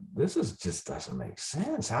 like this just doesn't make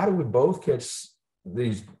sense. How do we both catch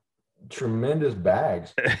these tremendous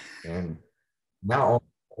bags? And now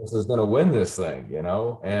this is going to win this thing, you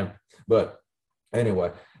know? But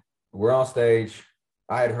anyway, we're on stage.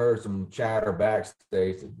 I had heard some chatter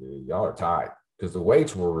backstage that y'all are tied because the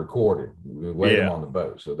weights were recorded. We weighed them on the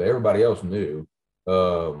boat. So everybody else knew.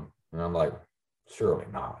 And I'm like, surely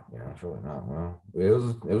not. Yeah, surely not. Well, it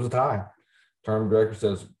was a tie. Tournament director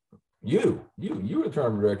says, you were the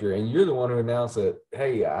tournament director, and you're the one who announced that,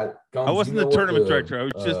 hey, I wasn't the tournament director. I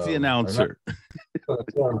was just the announcer.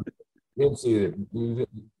 You're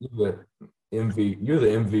the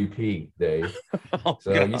MVP, Dave. Oh,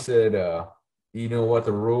 so God. You said, you know what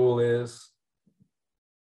the rule is?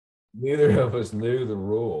 Neither of us knew the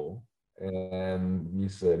rule. And you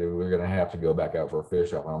said we're going to have to go back out for a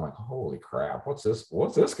fish off. And I'm like, holy crap, what's this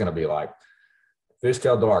going to be like? Fish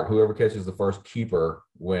till dark. Whoever catches the first keeper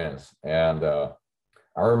wins. And I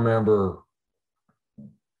remember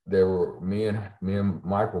me and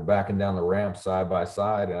Mike were backing down the ramp side by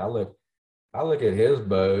side. And I look at his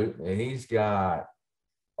boat and he's got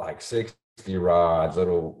like 60 rods,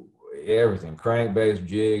 everything, crankbaits,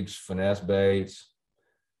 jigs, finesse baits.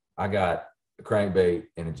 I got a crankbait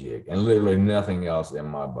and a jig and literally nothing else in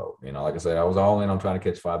my boat. You know, like I said, I was all in on trying to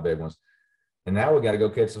catch 5 big ones. And now we got to go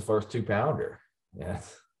catch the first 2-pounder. Yeah.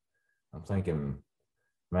 I'm thinking,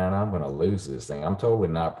 man, I'm going to lose this thing. I'm totally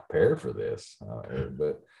not prepared for this.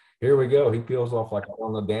 But here we go. He peels off like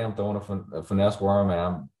on the dam throwing a finesse worm,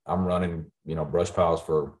 and I'm running, brush piles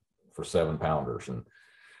for 7-pounders. And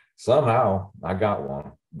somehow I got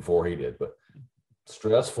one before he did, but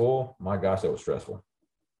stressful. My gosh, that was stressful.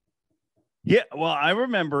 Yeah, well, I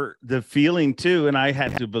remember the feeling too, and I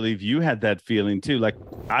had to believe you had that feeling too. Like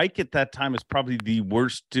Ike at that time is probably the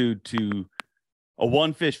worst dude to a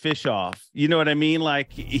one fish off. You know what I mean?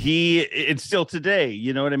 Like it's still today.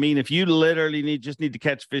 You know what I mean? If you literally just need to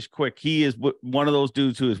catch fish quick, he is one of those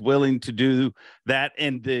dudes who is willing to do that.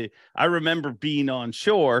 And I remember being on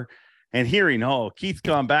shore and hearing, Keith's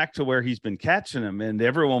gone back to where he's been catching them, and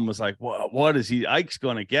everyone was like, what is he? Ike's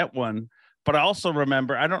going to get one. But I also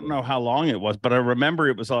remember, I don't know how long it was, but I remember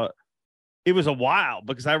it was a while,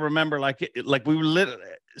 because I remember like we were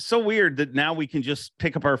so weird that now we can just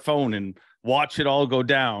pick up our phone and watch it all go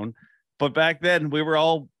down. But back then we were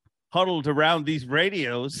all huddled around these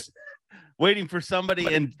radios waiting for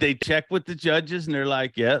somebody, and they check with the judges and they're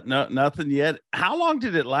like, yeah, no, nothing yet. How long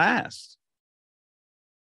did it last?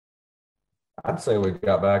 I'd say we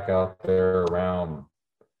got back out there around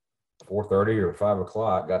 4:30 or 5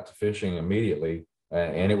 o'clock, got to fishing immediately.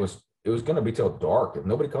 And it was going to be till dark. If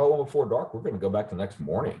nobody called one before dark, we're going to go back the next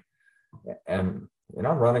morning. And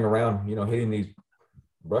I'm running around, hitting these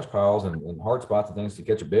brush piles and hard spots and things to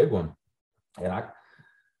catch a big one. And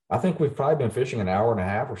I think we've probably been fishing an hour and a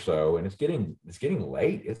half or so, and it's getting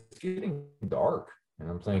late. It's getting dark. And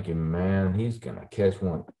I'm thinking, man, he's going to catch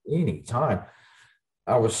one any time.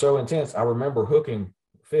 I was so intense. I remember hooking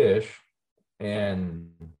fish and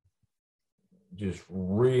just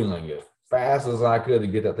reeling as fast as I could to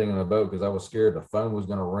get that thing in the boat, because I was scared the phone was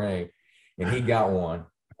going to ring, and he got one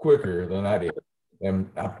quicker than I did. And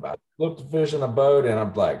I looked the fish in the boat, and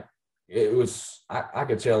I'm like, I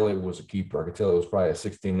could tell it was a keeper. I could tell it was probably a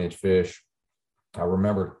 16-inch fish. I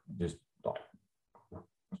remember just like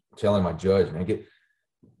telling my judge, man,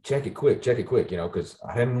 check it quick, because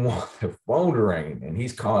I didn't want the phone to ring. And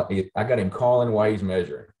he's calling. I got him calling while he's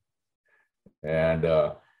measuring. And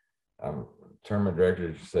tournament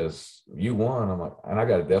director says, "You won." I'm like, and I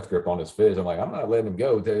got a death grip on this fish. I'm like, I'm not letting him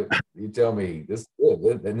go till you tell me this is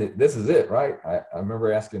it. And this is it, right? I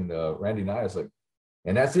remember asking Randy Knight, I was like,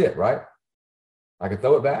 and that's it, right? I can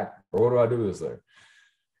throw it back, or what do I do with this there?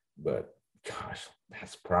 But gosh,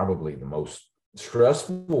 that's probably the most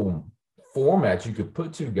stressful format you could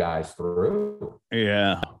put two guys through.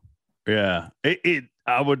 Yeah. I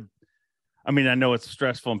know it's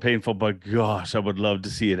stressful and painful, but gosh, I would love to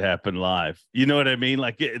see it happen live. You know what I mean?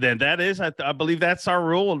 Like then that is, I believe that's our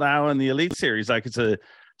rule now in the Elite Series. Like it's a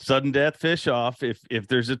sudden death fish off if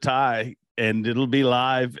there's a tie, and it'll be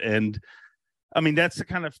live. And that's the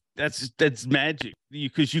kind of, that's magic,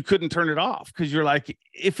 because you couldn't turn it off, because you're like,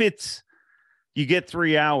 if you get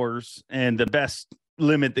 3 hours and the best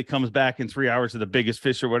limit that comes back in 3 hours of the biggest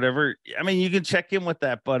fish or whatever, you can check in with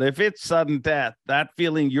that. But if it's sudden death, that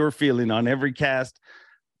feeling you're feeling on every cast,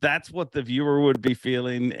 that's what the viewer would be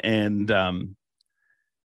feeling. And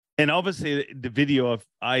obviously the video of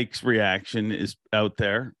Ike's reaction is out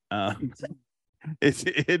there.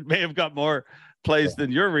 It may have got more plays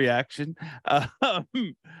than your reaction.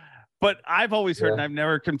 But I've always heard, and I've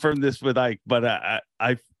never confirmed this with Ike, but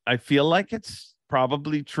I feel like it's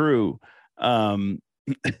probably true. And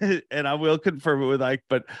I will confirm it with Ike,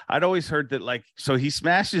 but I'd always heard that, like, so he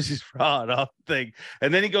smashes his rod off the thing,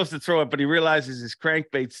 and then he goes to throw it, but he realizes his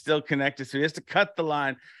crankbait's still connected, so he has to cut the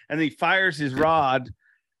line, and he fires his rod,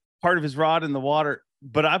 part of his rod, in the water.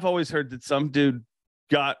 But I've always heard that some dude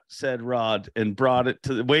got said rod and brought it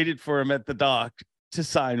waited for him at the dock to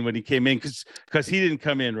sign when he came in, because he didn't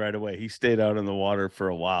come in right away. He stayed out in the water for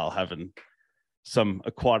a while having some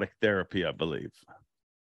aquatic therapy, I believe.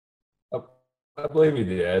 I believe he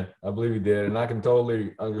did. And I can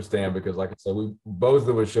totally understand, because like I said, we both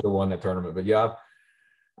of us should have won that tournament. But yeah,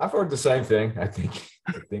 I've heard the same thing. I think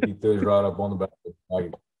he threw his rod up on the back. I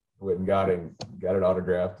went and got it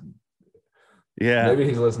autographed. Yeah. Maybe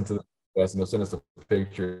he's listened to this and he'll send us a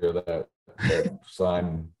picture of that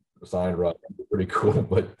signed rod. Pretty cool.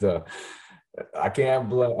 But I can't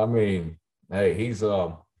blame. Hey, he's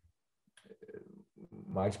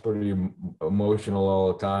Mike's pretty emotional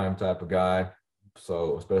all the time type of guy.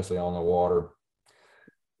 So especially on the water,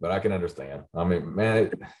 but I can understand.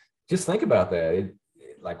 Man, just think about that.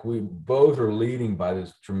 Like, we both are leading by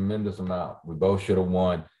this tremendous amount. We both should have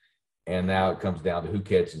won. And now it comes down to who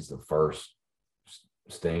catches the first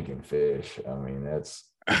stinking fish.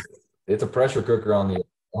 It's a pressure cooker on the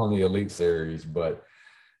Elite Series. But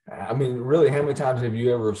really, how many times have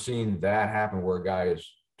you ever seen that happen, where a guy is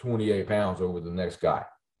 28 pounds over the next guy?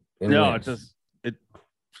 No, it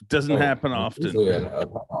doesn't happen often. It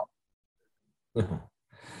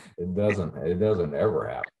doesn't ever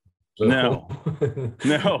happen. So, no.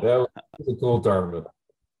 That was a cool tournament.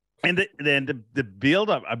 And then the build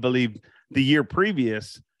up, I believe the year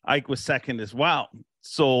previous, Ike was second as well.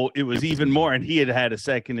 So it was even more, and he had a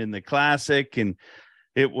second in the Classic, and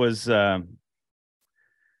it was a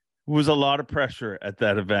lot of pressure at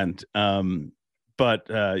that event. But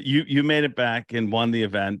you made it back and won the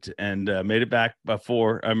event, and made it back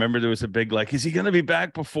before. I remember there was a big, like, is he going to be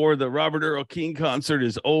back before the Robert Earl Keen concert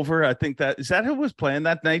is over? I think is that who was playing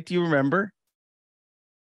that night? Do you remember?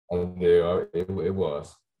 I do. It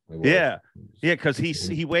was. Yeah. Because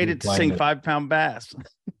he waited to sing 5 Pound Bass,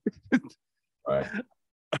 right?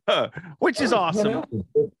 Which is awesome.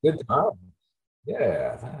 Good time.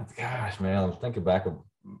 Yeah. Gosh, man, I'm thinking back of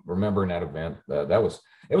remembering that event.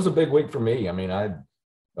 It was a big week for me. I mean, I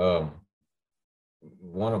um,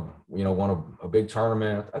 won a big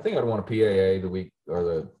tournament. I think I'd won a PAA the week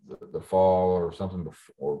or the fall or something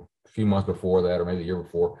before, or a few months before that, or maybe the year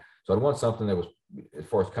before. So I'd won something that was, as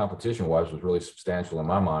far as competition wise, was really substantial in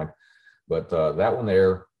my mind. But that one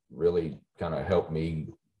there really kind of helped me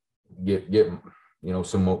get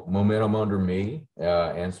some momentum under me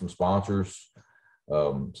and some sponsors.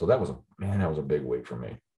 So that was a big week for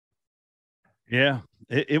me. Yeah,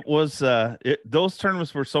 it was. Those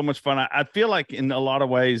tournaments were so much fun. I feel like in a lot of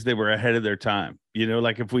ways they were ahead of their time.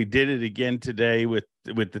 Like if we did it again today with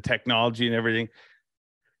the technology and everything,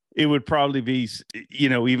 it would probably be,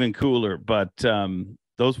 even cooler. But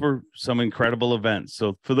those were some incredible events.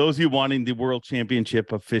 So for those of you wanting the World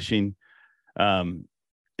Championship of Fishing,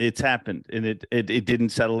 it's happened, and it didn't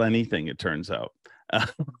settle anything, it turns out.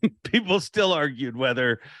 People still argued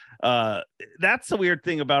whether that's the weird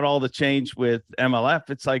thing about all the change with MLF.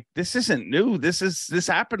 It's like, this isn't new. This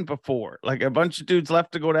happened before. Like a bunch of dudes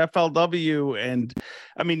left to go to FLW, and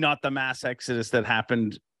I mean, not the mass exodus that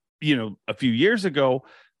happened, a few years ago,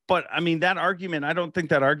 but I mean, that argument, I don't think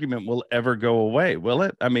that argument will ever go away, will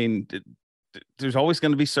it? I mean, there's always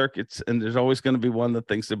going to be circuits, and there's always going to be one that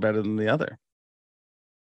thinks they're better than the other.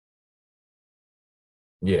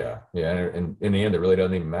 Yeah. And in the end, it really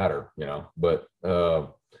doesn't even matter, but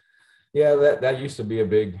yeah, that used to be a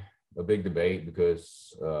big debate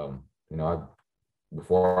because,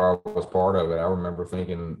 before I was part of it, I remember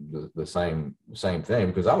thinking the same thing,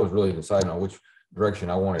 because I was really deciding on which direction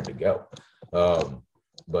I wanted to go.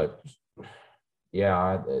 But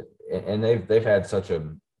yeah, and they've had such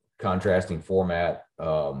a contrasting format.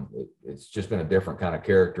 It's just been a different kind of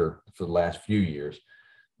character for the last few years.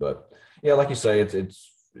 But yeah, like you say, it's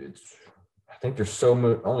I think there's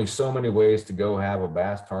only so many ways to go have a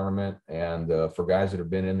bass tournament, and for guys that have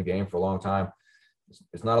been in the game for a long time,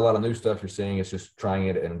 it's not a lot of new stuff you're seeing. It's just trying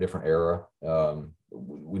it in a different era,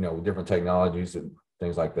 with different technologies and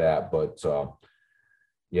things like that. But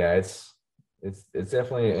yeah, it's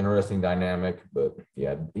definitely an interesting dynamic. But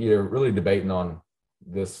yeah, either really debating on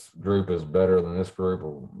this group is better than this group,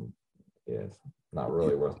 or it's not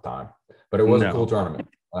really worth the time. But it was a cool tournament.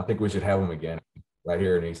 I think we should have them again right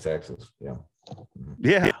here in East Texas. Yeah.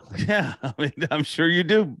 Yeah. I mean, I'm sure you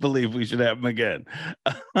do believe we should have them again.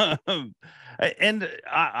 And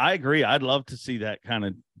I agree. I'd love to see that kind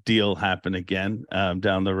of deal happen again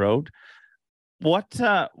down the road. What's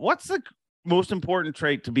the most important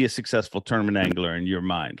trait to be a successful tournament angler in your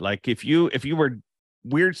mind? Like if you were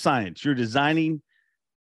weird science, you're designing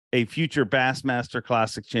a future Bassmaster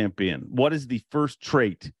Classic champion, what is the first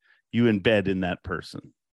trait you embed in that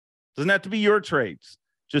person? Doesn't have to be your traits.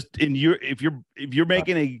 Just if you're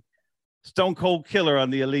making a stone cold killer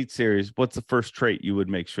on the Elite Series, what's the first trait you would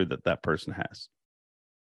make sure that person has?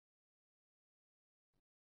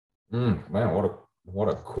 Man, what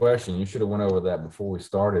a question. You should have went over that before we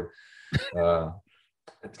started. Gosh,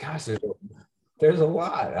 there's a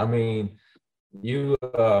lot. I mean,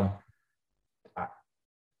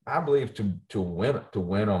 I believe to win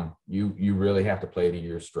them, you really have to play to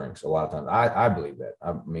your strengths a lot of times. I believe that.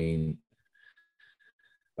 I mean,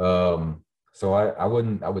 so I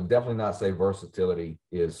would definitely not say versatility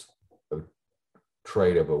is a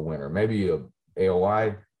trait of a winner. Maybe a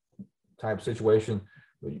AOI type situation,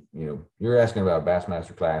 but you're asking about a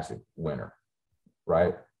Bassmaster Classic winner,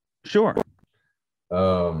 right? Sure.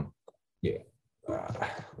 Yeah.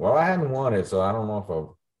 Well, I haven't won it, so I don't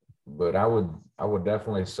know but I would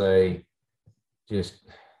definitely say just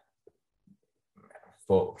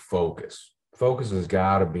focus. Focus has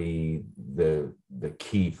got to be the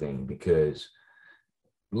key thing, because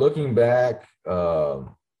looking back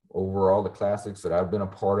over all the classics that I've been a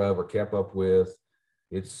part of or kept up with,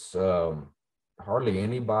 it's hardly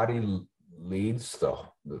anybody leads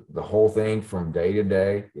the whole thing from day to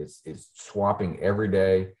day. It's swapping every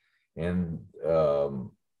day, and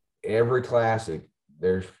every classic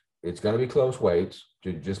it's going to be close weights,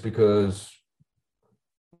 just because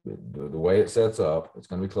the way it sets up, it's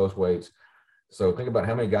going to be close weights. So think about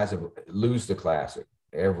how many guys have lose the classic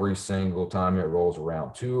every single time it rolls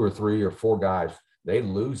around. 2 or 3 or 4 guys, they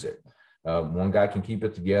lose it. One guy can keep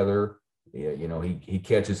it together. Yeah, he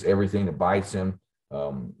catches everything that bites him.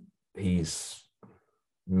 He's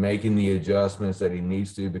making the adjustments that he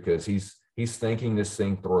needs to, because he's thinking this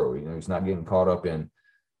thing through. He's not getting caught up in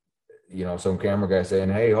some camera guy saying,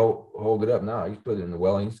 "Hey, hold it up." No, he's putting it in the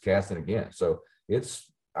well and he's casting again. So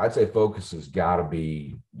I'd say focus has got to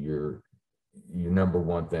be your number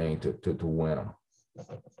one thing to win them.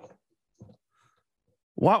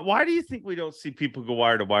 Why do you think we don't see people go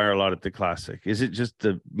wire to wire a lot at the Classic? Is it just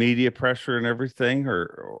the media pressure and everything,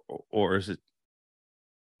 or is it?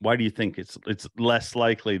 Why do you think it's less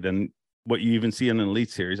likely than what you even see in an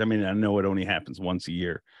Elite Series? I mean, I know it only happens once a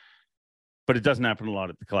year, but it doesn't happen a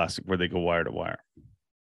lot at the Classic where they go wire to wire,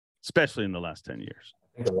 especially in the last 10 years.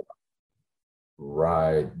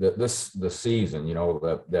 Right. The season, you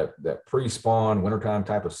know, that pre-spawn wintertime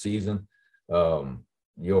type of season,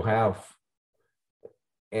 you'll have,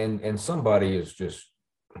 and somebody is just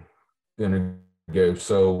going to go.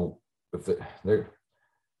 So if they're,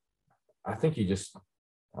 I think you just,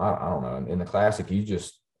 I don't know. In the Classic, you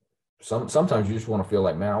just, sometimes you just want to feel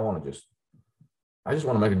like, man, I just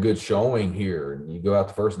want to make a good showing here. And you go out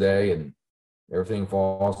the first day and everything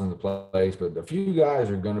falls into place. But a few guys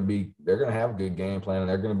they're going to have a good game plan and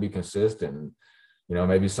they're going to be consistent. And, you know,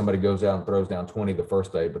 maybe somebody goes out and throws down 20 the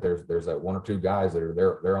first day, but there's that one or two guys that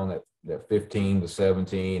are they're on that 15 to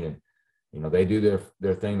 17. And, you know, they do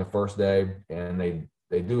their thing the first day and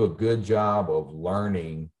they do a good job of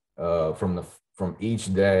learning from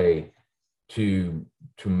each day to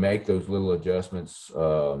make those little adjustments,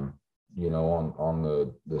 you know,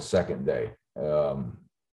 on the second day.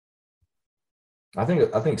 I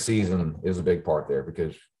think season is a big part there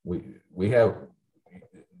because we have,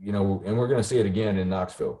 you know, and we're going to see it again in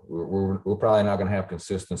Knoxville. We're probably not going to have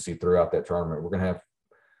consistency throughout that tournament. We're going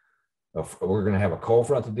to have a cold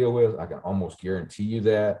front to deal with. I can almost guarantee you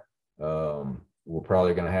that. We're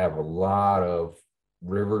probably going to have a lot of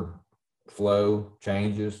river flow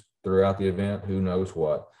changes throughout the event. Who knows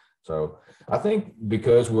what? So I think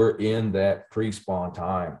because we're in that pre-spawn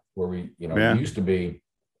time where we, you know, Yeah. it used to be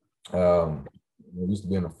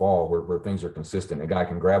in the fall where things are consistent. A guy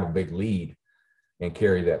can grab a big lead and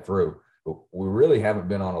carry that through. But we really haven't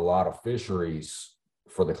been on a lot of fisheries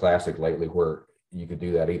for the Classic lately where you could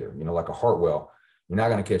do that either. You know, like a Hartwell, you're not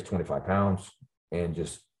going to catch 25 pounds and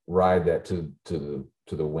just ride that to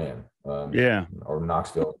the win. Or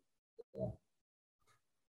Knoxville.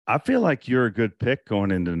 I feel like you're a good pick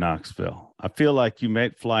going into Knoxville. I feel like you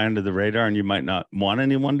might fly under the radar and you might not want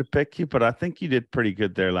anyone to pick you, but I think you did pretty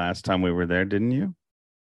good there last time we were there, didn't you?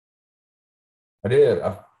 I did.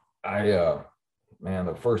 Man,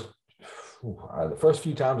 the first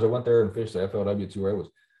few times I went there and fished the FLW Tour,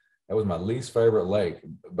 that was my least favorite lake,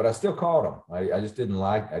 but I still caught them. I just didn't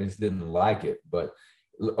like it. But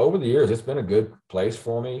over the years, it's been a good place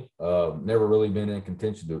for me. Never really been in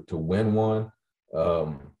contention to win one.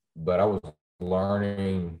 But I was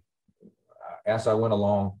learning as I went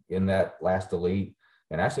along in that last Elite,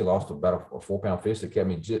 and actually lost about a 4-pound fish that kept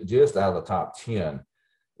me just out of the top 10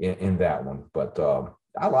 in that one. But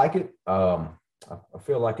I like it. I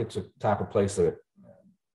feel like it's a type of place that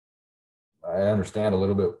I understand a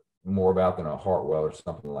little bit more about than a Hartwell or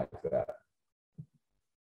something like that.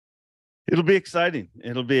 It'll be exciting.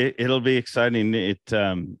 It'll be exciting.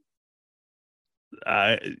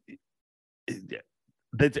 I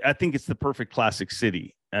think it's the perfect Classic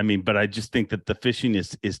city. I mean, but I just think that the fishing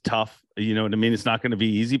is tough. You know what I mean? It's not going to be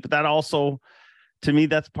easy, but that also, to me,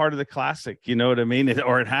 that's part of the Classic. You know what I mean? It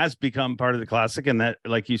has become part of the Classic. And that,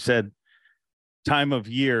 like you said, time of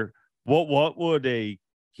year, what would a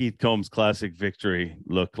Keith Combs Classic victory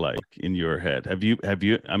look like in your head? Have you,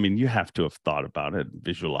 I mean, you have to have thought about it,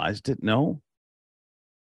 visualized it. No?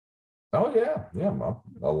 Oh yeah.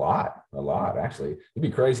 A lot actually. It'd be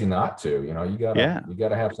crazy not to, you know, you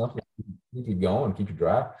gotta have something to keep you going, keep you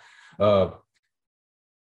dry.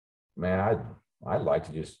 Man, I'd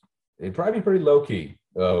like to it'd probably be pretty low key,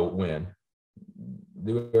 win,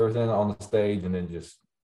 do everything on the stage and then just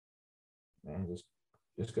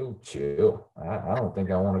go chill. I don't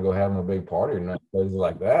think I want to go having a big party or nothing crazy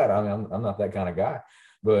like that. I mean, I'm not that kind of guy,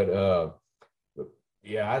 but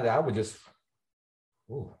yeah, I would just,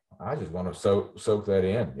 I just want to soak that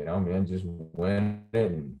in, you know, man, just win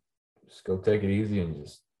it and just go take it easy and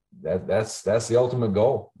just that's the ultimate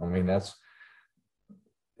goal. I mean,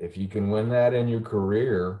 if you can win that in your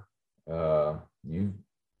career, what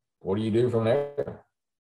do you do from there?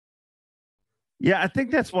 Yeah, I think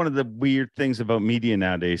that's one of the weird things about media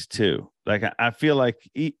nowadays too. Like I feel like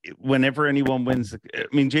whenever anyone wins, I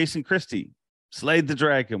mean, Jason Christie slayed the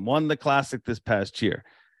dragon, won the Classic this past year.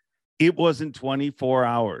 It wasn't 24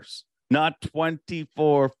 hours, not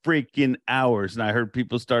 24 freaking hours. And I heard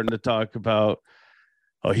people starting to talk about,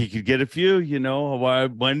 oh, he could get a few, you know,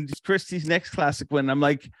 when's Christie's next Classic win? I'm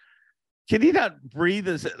like, can he not breathe?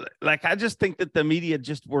 Like, I just think that the media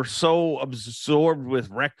just were so absorbed with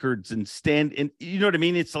records and you know what I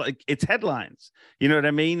mean? It's like, it's headlines, you know what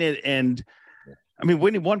I mean? And I mean,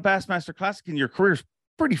 winning one Bassmaster Classic in your career is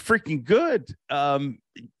pretty freaking good.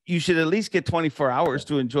 You should at least get 24 hours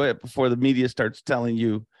to enjoy it before the media starts telling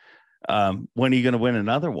you when are you going to win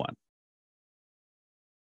another one.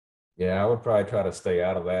 Yeah, I would probably try to stay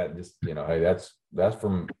out of that. Just, hey, that's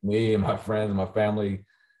from me and my friends and my family.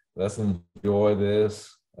 Let's enjoy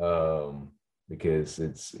this, because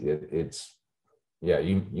it's yeah,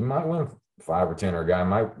 you might win 5 or 10, or a guy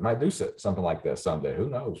might do something like that someday.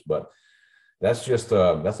 Who knows? But that's just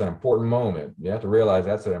that's an important moment. You have to realize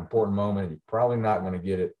that's an important moment. You're probably not going to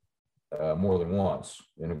get it more than once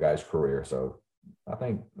in a guy's career. So I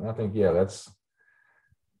think yeah,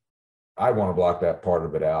 I want to block that part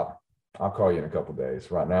of it out. I'll call you in a couple of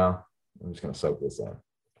days. Right now, I'm just going to soak this in.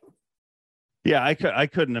 Yeah, I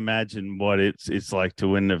couldn't imagine what it's like to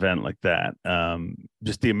win an event like that.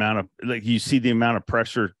 Just the amount of, like, you see the amount of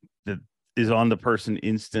pressure that is on the person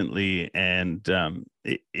instantly, and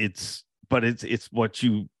it's what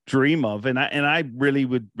you dream of, and I really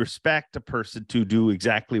would respect a person to do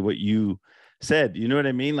exactly what you said. You know what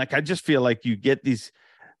I mean? Like, I just feel like you get these,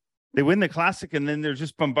 they win the Classic, and then they're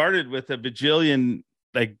just bombarded with a bajillion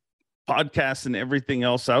like podcasts and everything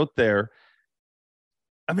else out there.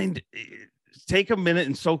 I mean, take a minute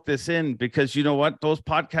and soak this in, because you know what? Those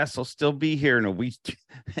podcasts will still be here in a week.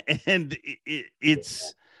 And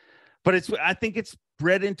I think it's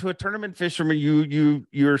bred into a tournament fisherman.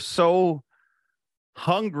 You're so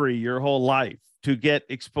hungry your whole life to get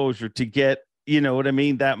exposure, to get, you know what I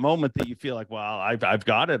mean? That moment that you feel like, well, I've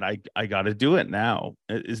got it. I got to do it now.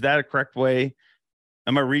 Is that a correct way?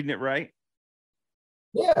 Am I reading it right?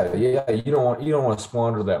 Yeah. You don't want to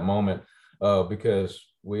squander that moment, because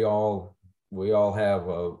we all have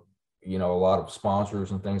a lot of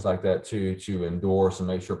sponsors and things like that to endorse and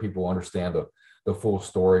make sure people understand the full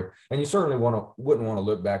story. And you certainly wouldn't want to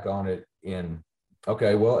look back on it in,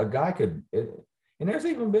 okay, well, a guy could, and there's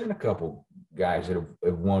even been a couple guys that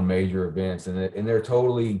have won major events, and they're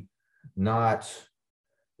totally not.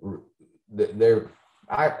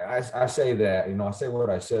 I say that, I say what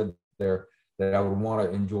I said there, that I would want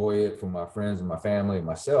to enjoy it for my friends and my family and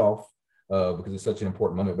myself, because it's such an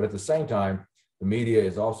important moment. But at the same time, the media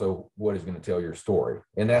is also what is going to tell your story,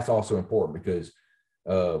 and that's also important, because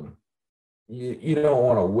you don't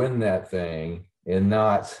want to win that thing and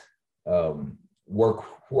not work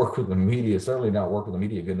with the media. Certainly not work with the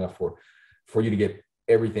media good enough for you to get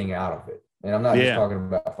everything out of it. And I'm not just talking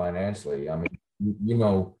about financially. I mean,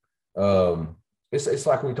 it's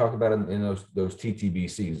like we talked about in those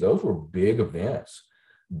TTBCs. Those were big events,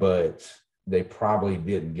 but they probably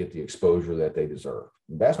didn't get the exposure that they deserve.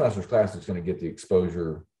 Bassmasters Classic is going to get the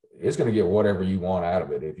exposure. It's going to get whatever you want out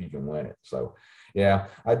of it if you can win it. So, yeah,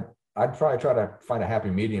 I'd probably try to find a happy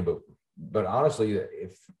medium. But honestly,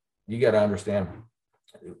 if you got to understand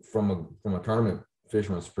from a tournament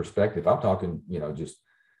fisherman's perspective, I'm talking, just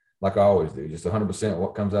like I always do, just 100%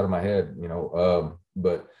 what comes out of my head,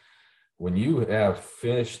 but when you have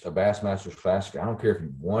finished a Bassmasters Classic, I don't care if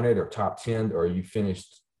you won it or top 10 or you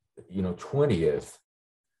finished, 20th,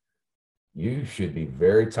 you should be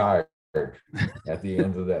very tired at the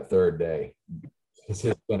end of that third day. It's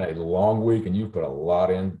been a long week, and you put a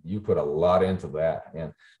lot into that.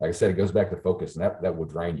 And like I said, it goes back to focus, and that will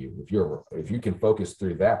drain you. If you can focus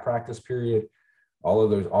through that practice period, all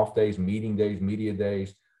of those off days, meeting days, media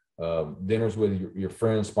days, dinners with your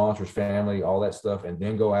friends, sponsors, family, all that stuff, and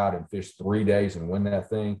then go out and fish 3 days and win that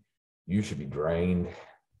thing, you should be drained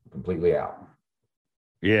completely out.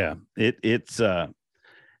 Yeah, it's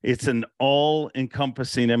an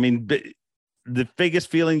all-encompassing. I mean, the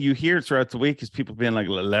biggest feeling you hear throughout the week is people being like,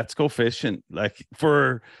 let's go fishing. Like,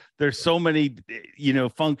 there's so many,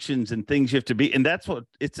 functions and things you have to be. And that's what,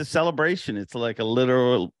 it's a celebration. It's like a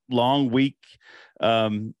literal long week.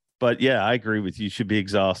 But yeah, I agree with you. You should be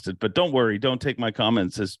exhausted, but don't worry. Don't take my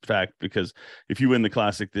comments as fact, because if you win the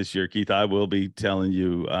Classic this year, Keith, I will be telling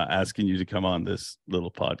you, asking you to come on this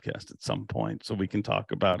little podcast at some point so we can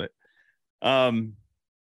talk about it.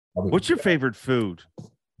 What's your favorite food?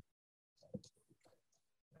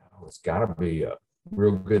 It's got to be a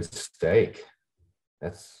real good steak.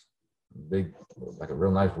 That's big, like a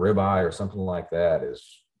real nice ribeye or something like that.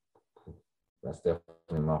 That's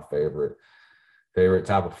definitely my favorite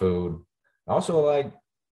type of food. I also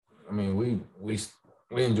we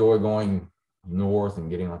enjoy going north and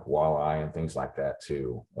getting like walleye and things like that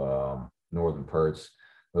too. Northern perch.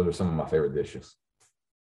 Those are some of my favorite dishes.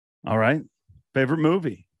 All right. Favorite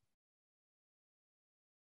movie?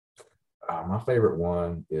 My favorite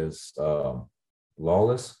one is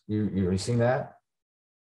Lawless. You seen that?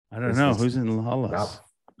 I don't know. Who's in Lawless?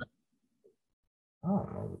 I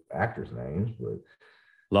don't know the actors' names, but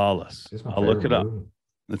Lawless. I'll look it up.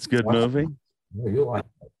 It's a good movie. Yeah, you like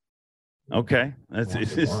Okay, that's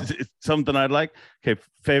lots of fun. it's something I'd like. Okay,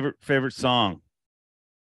 favorite song.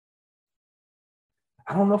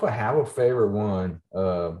 I don't know if I have a favorite one.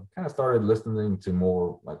 Kind of started listening to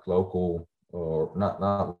more like local, or not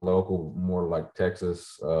local, more like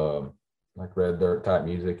Texas, like Red Dirt type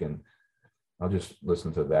music, and I'll just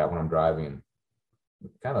listen to that when I'm driving. And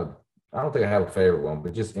kind of, I don't think I have a favorite one,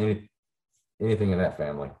 but just anything in that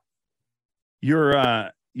family.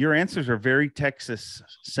 Your answers are very Texas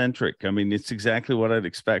centric. I mean, it's exactly what I'd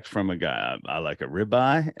expect from a guy. I like a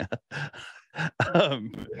ribeye.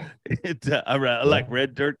 um, I like Yeah,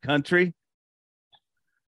 red dirt country.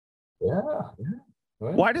 yeah, yeah.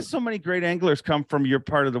 Well, Why do so many great anglers come from your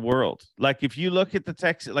part of the world? Like if you look at the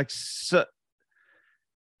Texas, like so,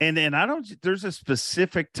 and I don't. There's a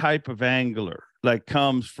specific type of angler like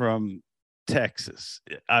comes from Texas.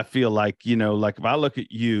 I feel like like if I look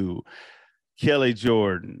at you, Kelly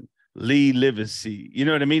Jordan, Lee Livesey, you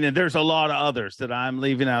know what I mean? And there's a lot of others that I'm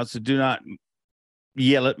leaving out, so do not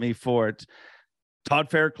yell at me for it. Todd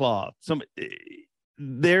Faircloth.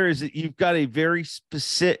 You've got a very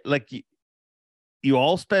specific, like you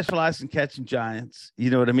all specialize in catching giants.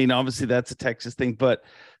 You know what I mean? Obviously, that's a Texas thing, but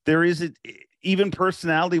there is even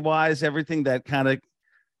personality wise, everything that kind of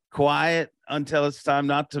quiet until it's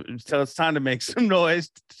time until it's time to make some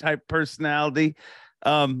noise type personality.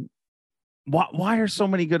 Um, why are so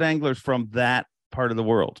many good anglers from that part of the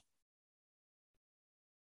world?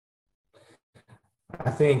 I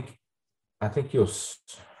think I think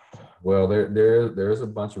well, there's a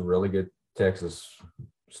bunch of really good Texas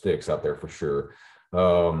sticks out there for sure.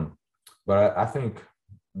 But I think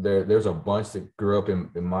there's a bunch that grew up in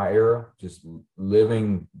my era, just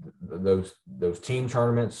living those team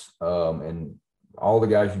tournaments, and all the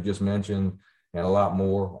guys you just mentioned, and a lot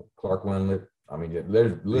more. Clark Wendlandt. I mean, the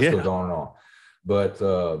list goes Yeah. on and on. But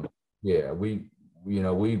yeah, we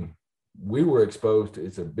were exposed to,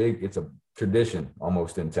 it's a tradition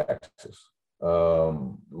almost in Texas.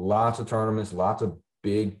 Lots of tournaments, lots of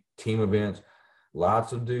big team events,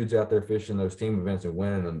 lots of dudes out there fishing those team events and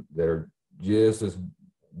winning them that are just as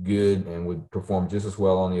good and would perform just as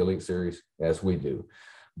well on the Elite Series as we do.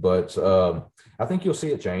 But I think you'll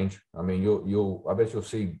see it change. I mean, I bet you'll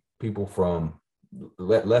see people from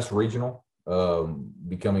less regional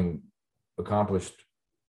becoming accomplished,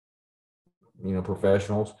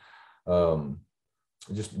 professionals. Um,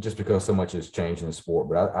 just because so much has changed in the sport.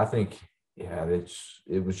 But I think, yeah,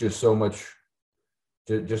 it was just so much,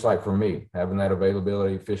 just like for me, having that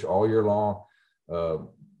availability, fish all year long. Uh,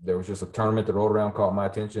 there was just a tournament that rolled around, caught my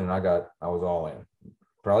attention, and I was all in,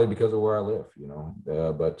 probably because of where I live,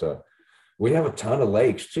 but we have a ton of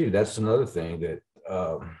lakes too. That's another thing that,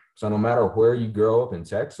 so no matter where you grow up in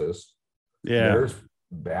Texas, Yeah. there's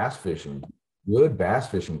bass fishing, good bass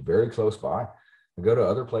fishing very close by. I go to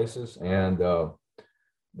other places and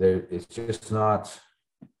it's just not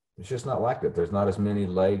like that. There's not as many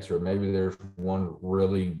lakes, or maybe there's one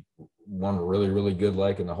really really good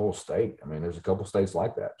lake in the whole state. I mean, there's a couple states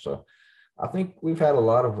like that. So I think we've had a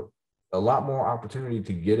lot more opportunity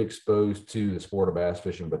to get exposed to the sport of bass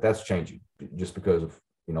fishing, but that's changing just because of,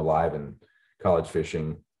 live and college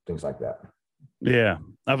fishing, things like that. Yeah,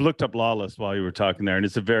 I've looked up Lawless while you were talking there, and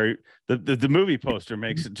it's a very the movie poster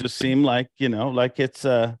makes it just seem like like it's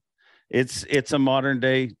a modern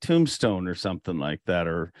day Tombstone or something like that,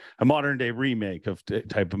 or a modern day remake of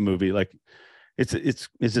type of movie. Like is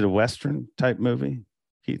it a Western type movie,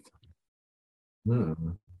 Keith?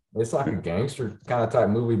 Mm-mm. It's like a gangster kind of type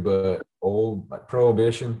movie, but old, like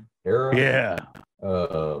Prohibition era. Yeah,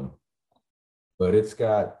 Um, but it's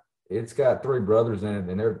got three brothers in it,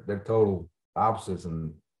 and they're total opposites,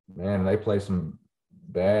 and man, they play some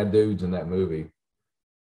bad dudes in that movie.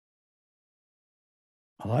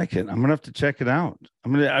 I like it. I'm gonna have to check it out.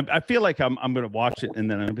 I feel like I'm gonna watch it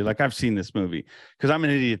and then I'll be like, I've seen this movie, because I'm an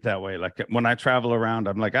idiot that way. Like when I travel around,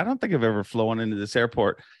 I'm like, I don't think I've ever flown into this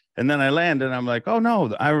airport, and then I land and I'm like, oh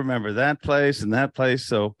no, I remember that place and that place.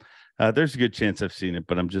 So there's a good chance I've seen it,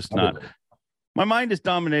 but I'm just I not. did. My mind is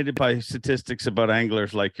dominated by statistics about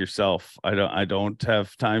anglers like yourself. I don't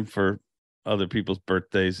have time for other people's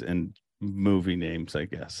birthdays and movie names, I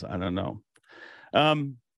guess. I don't know.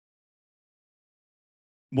 Um,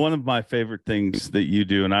 One of my favorite things that you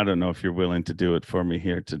do, and I don't know if you're willing to do it for me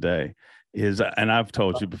here today, is, and I've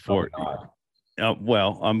told you before. Probably not.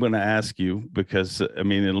 Well, I'm going to ask you because I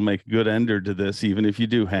mean it'll make a good ender to this, even if you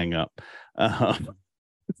do hang up.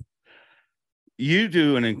 You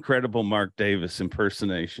do an incredible Mark Davis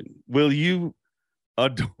impersonation. Will you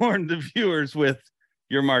adorn the viewers with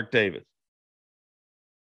your Mark Davis?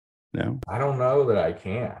 No. I don't know that I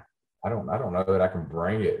can. I don't know that I can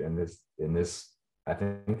bring it in this. I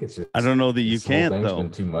think it's just, I don't know that you this whole can't, thing's though.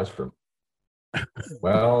 been too much for me.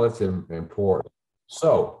 Well, it's important.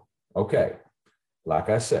 So, okay, like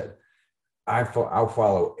I said, I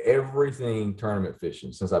follow everything tournament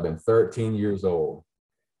fishing since I've been 13 years old,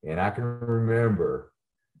 and I can remember.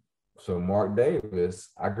 So Mark Davis,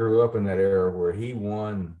 I grew up in that era where he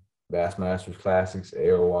won Bassmasters Classics,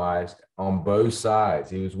 AOYs on both sides.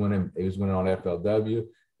 He was winning on FLW.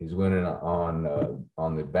 He was winning on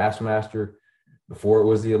the Bassmaster before it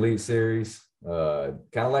was the Elite Series. Kind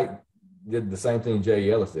of like did the same thing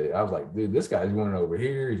Jay Ellis did. I was like, dude, this guy's winning over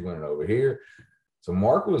here. He's winning over here. So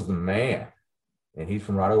Mark was the man, and he's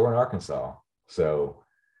from right over in Arkansas. So,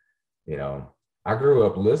 you know, I grew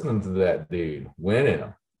up listening to that dude winning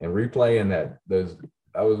them and replaying those.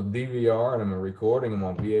 I was DVRing them and recording them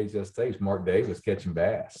on VHS tapes. Mark Davis catching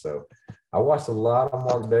bass. So I watched a lot of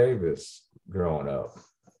Mark Davis growing up.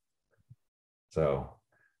 So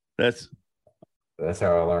that's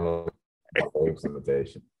how I learned about Davis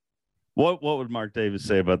imitation. What would Mark Davis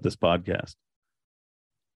say about this podcast?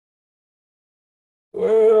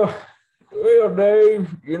 Well, Dave,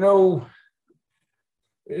 you know,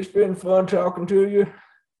 it's been fun talking to you,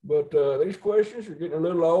 but these questions are getting a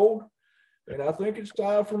little old, and I think it's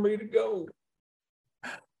time for me to go.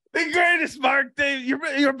 The greatest Mark Davis.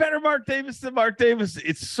 You're better Mark Davis than Mark Davis.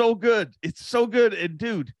 It's so good. It's so good. And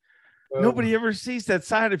dude, nobody ever sees that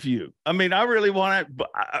side of you. I mean, I really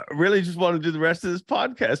just want to do the rest of this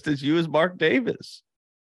podcast as you as Mark Davis.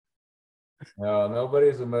 No,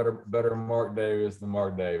 nobody's a better Mark Davis than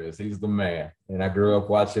Mark Davis. He's the man. And I grew up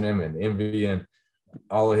watching him and envying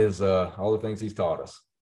all of his all the things he's taught us.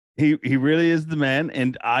 He really is the man.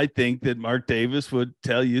 And I think that Mark Davis would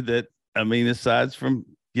tell you that, I mean, aside from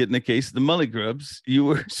getting a case of the Mully Grubs, you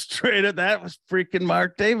were straight at that was freaking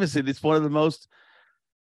Mark Davis. And it's one of the most,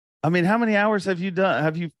 I mean, how many hours have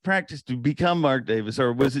you practiced to become Mark Davis?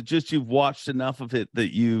 Or was it just you've watched enough of it that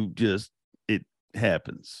it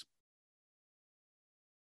happens?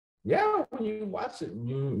 Yeah, when you watch it,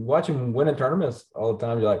 you watch him winning tournaments all the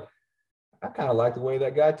time, you're like, I kind of like the way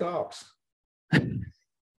that guy talks.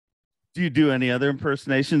 Do you do any other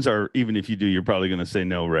impersonations? Or even if you do, you're probably going to say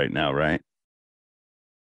no right now, right?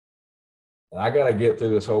 I got to get through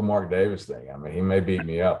this whole Mark Davis thing. I mean, he may beat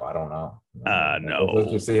me up. I don't know. No.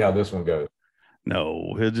 Let's just see how this one goes.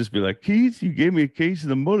 No, he'll just be like, Keith, you gave me a case of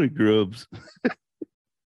the Mully Grubs.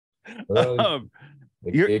 Well,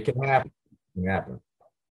 it can happen. It can happen.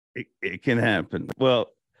 It can happen. Well,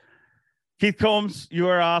 Keith Combs, you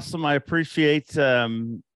are awesome. I appreciate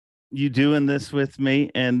you doing this with me.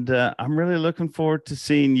 And I'm really looking forward to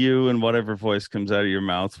seeing you and whatever voice comes out of your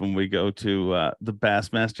mouth when we go to the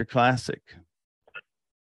Bassmaster Classic.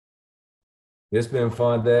 It's been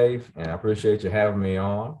fun, Dave, and I appreciate you having me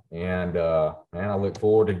on. And man, I look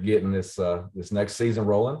forward to getting this next season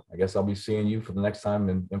rolling. I guess I'll be seeing you for the next time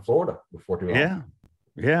in Florida before too long.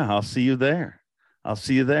 Yeah, I'll see you there.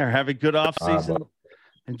 Have a good off season.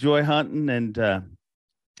 Enjoy hunting, and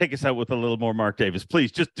take us out with a little more Mark Davis,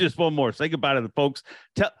 please. Just one more. Say goodbye to the folks.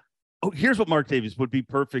 Here's what Mark Davis would be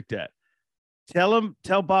perfect at.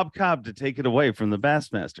 Tell Bob Cobb to take it away from the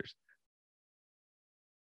Bassmasters.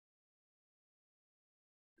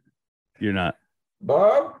 You're not.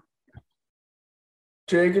 Bob,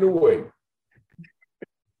 take it away.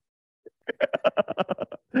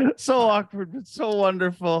 So awkward, but so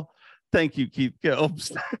wonderful. Thank you, Keith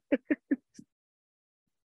Combs.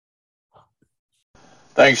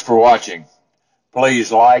 Thanks for watching.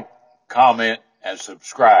 Please like, comment, and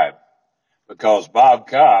subscribe, because Bob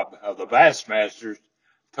Cobb of the Bassmasters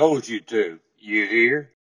told you to. You hear?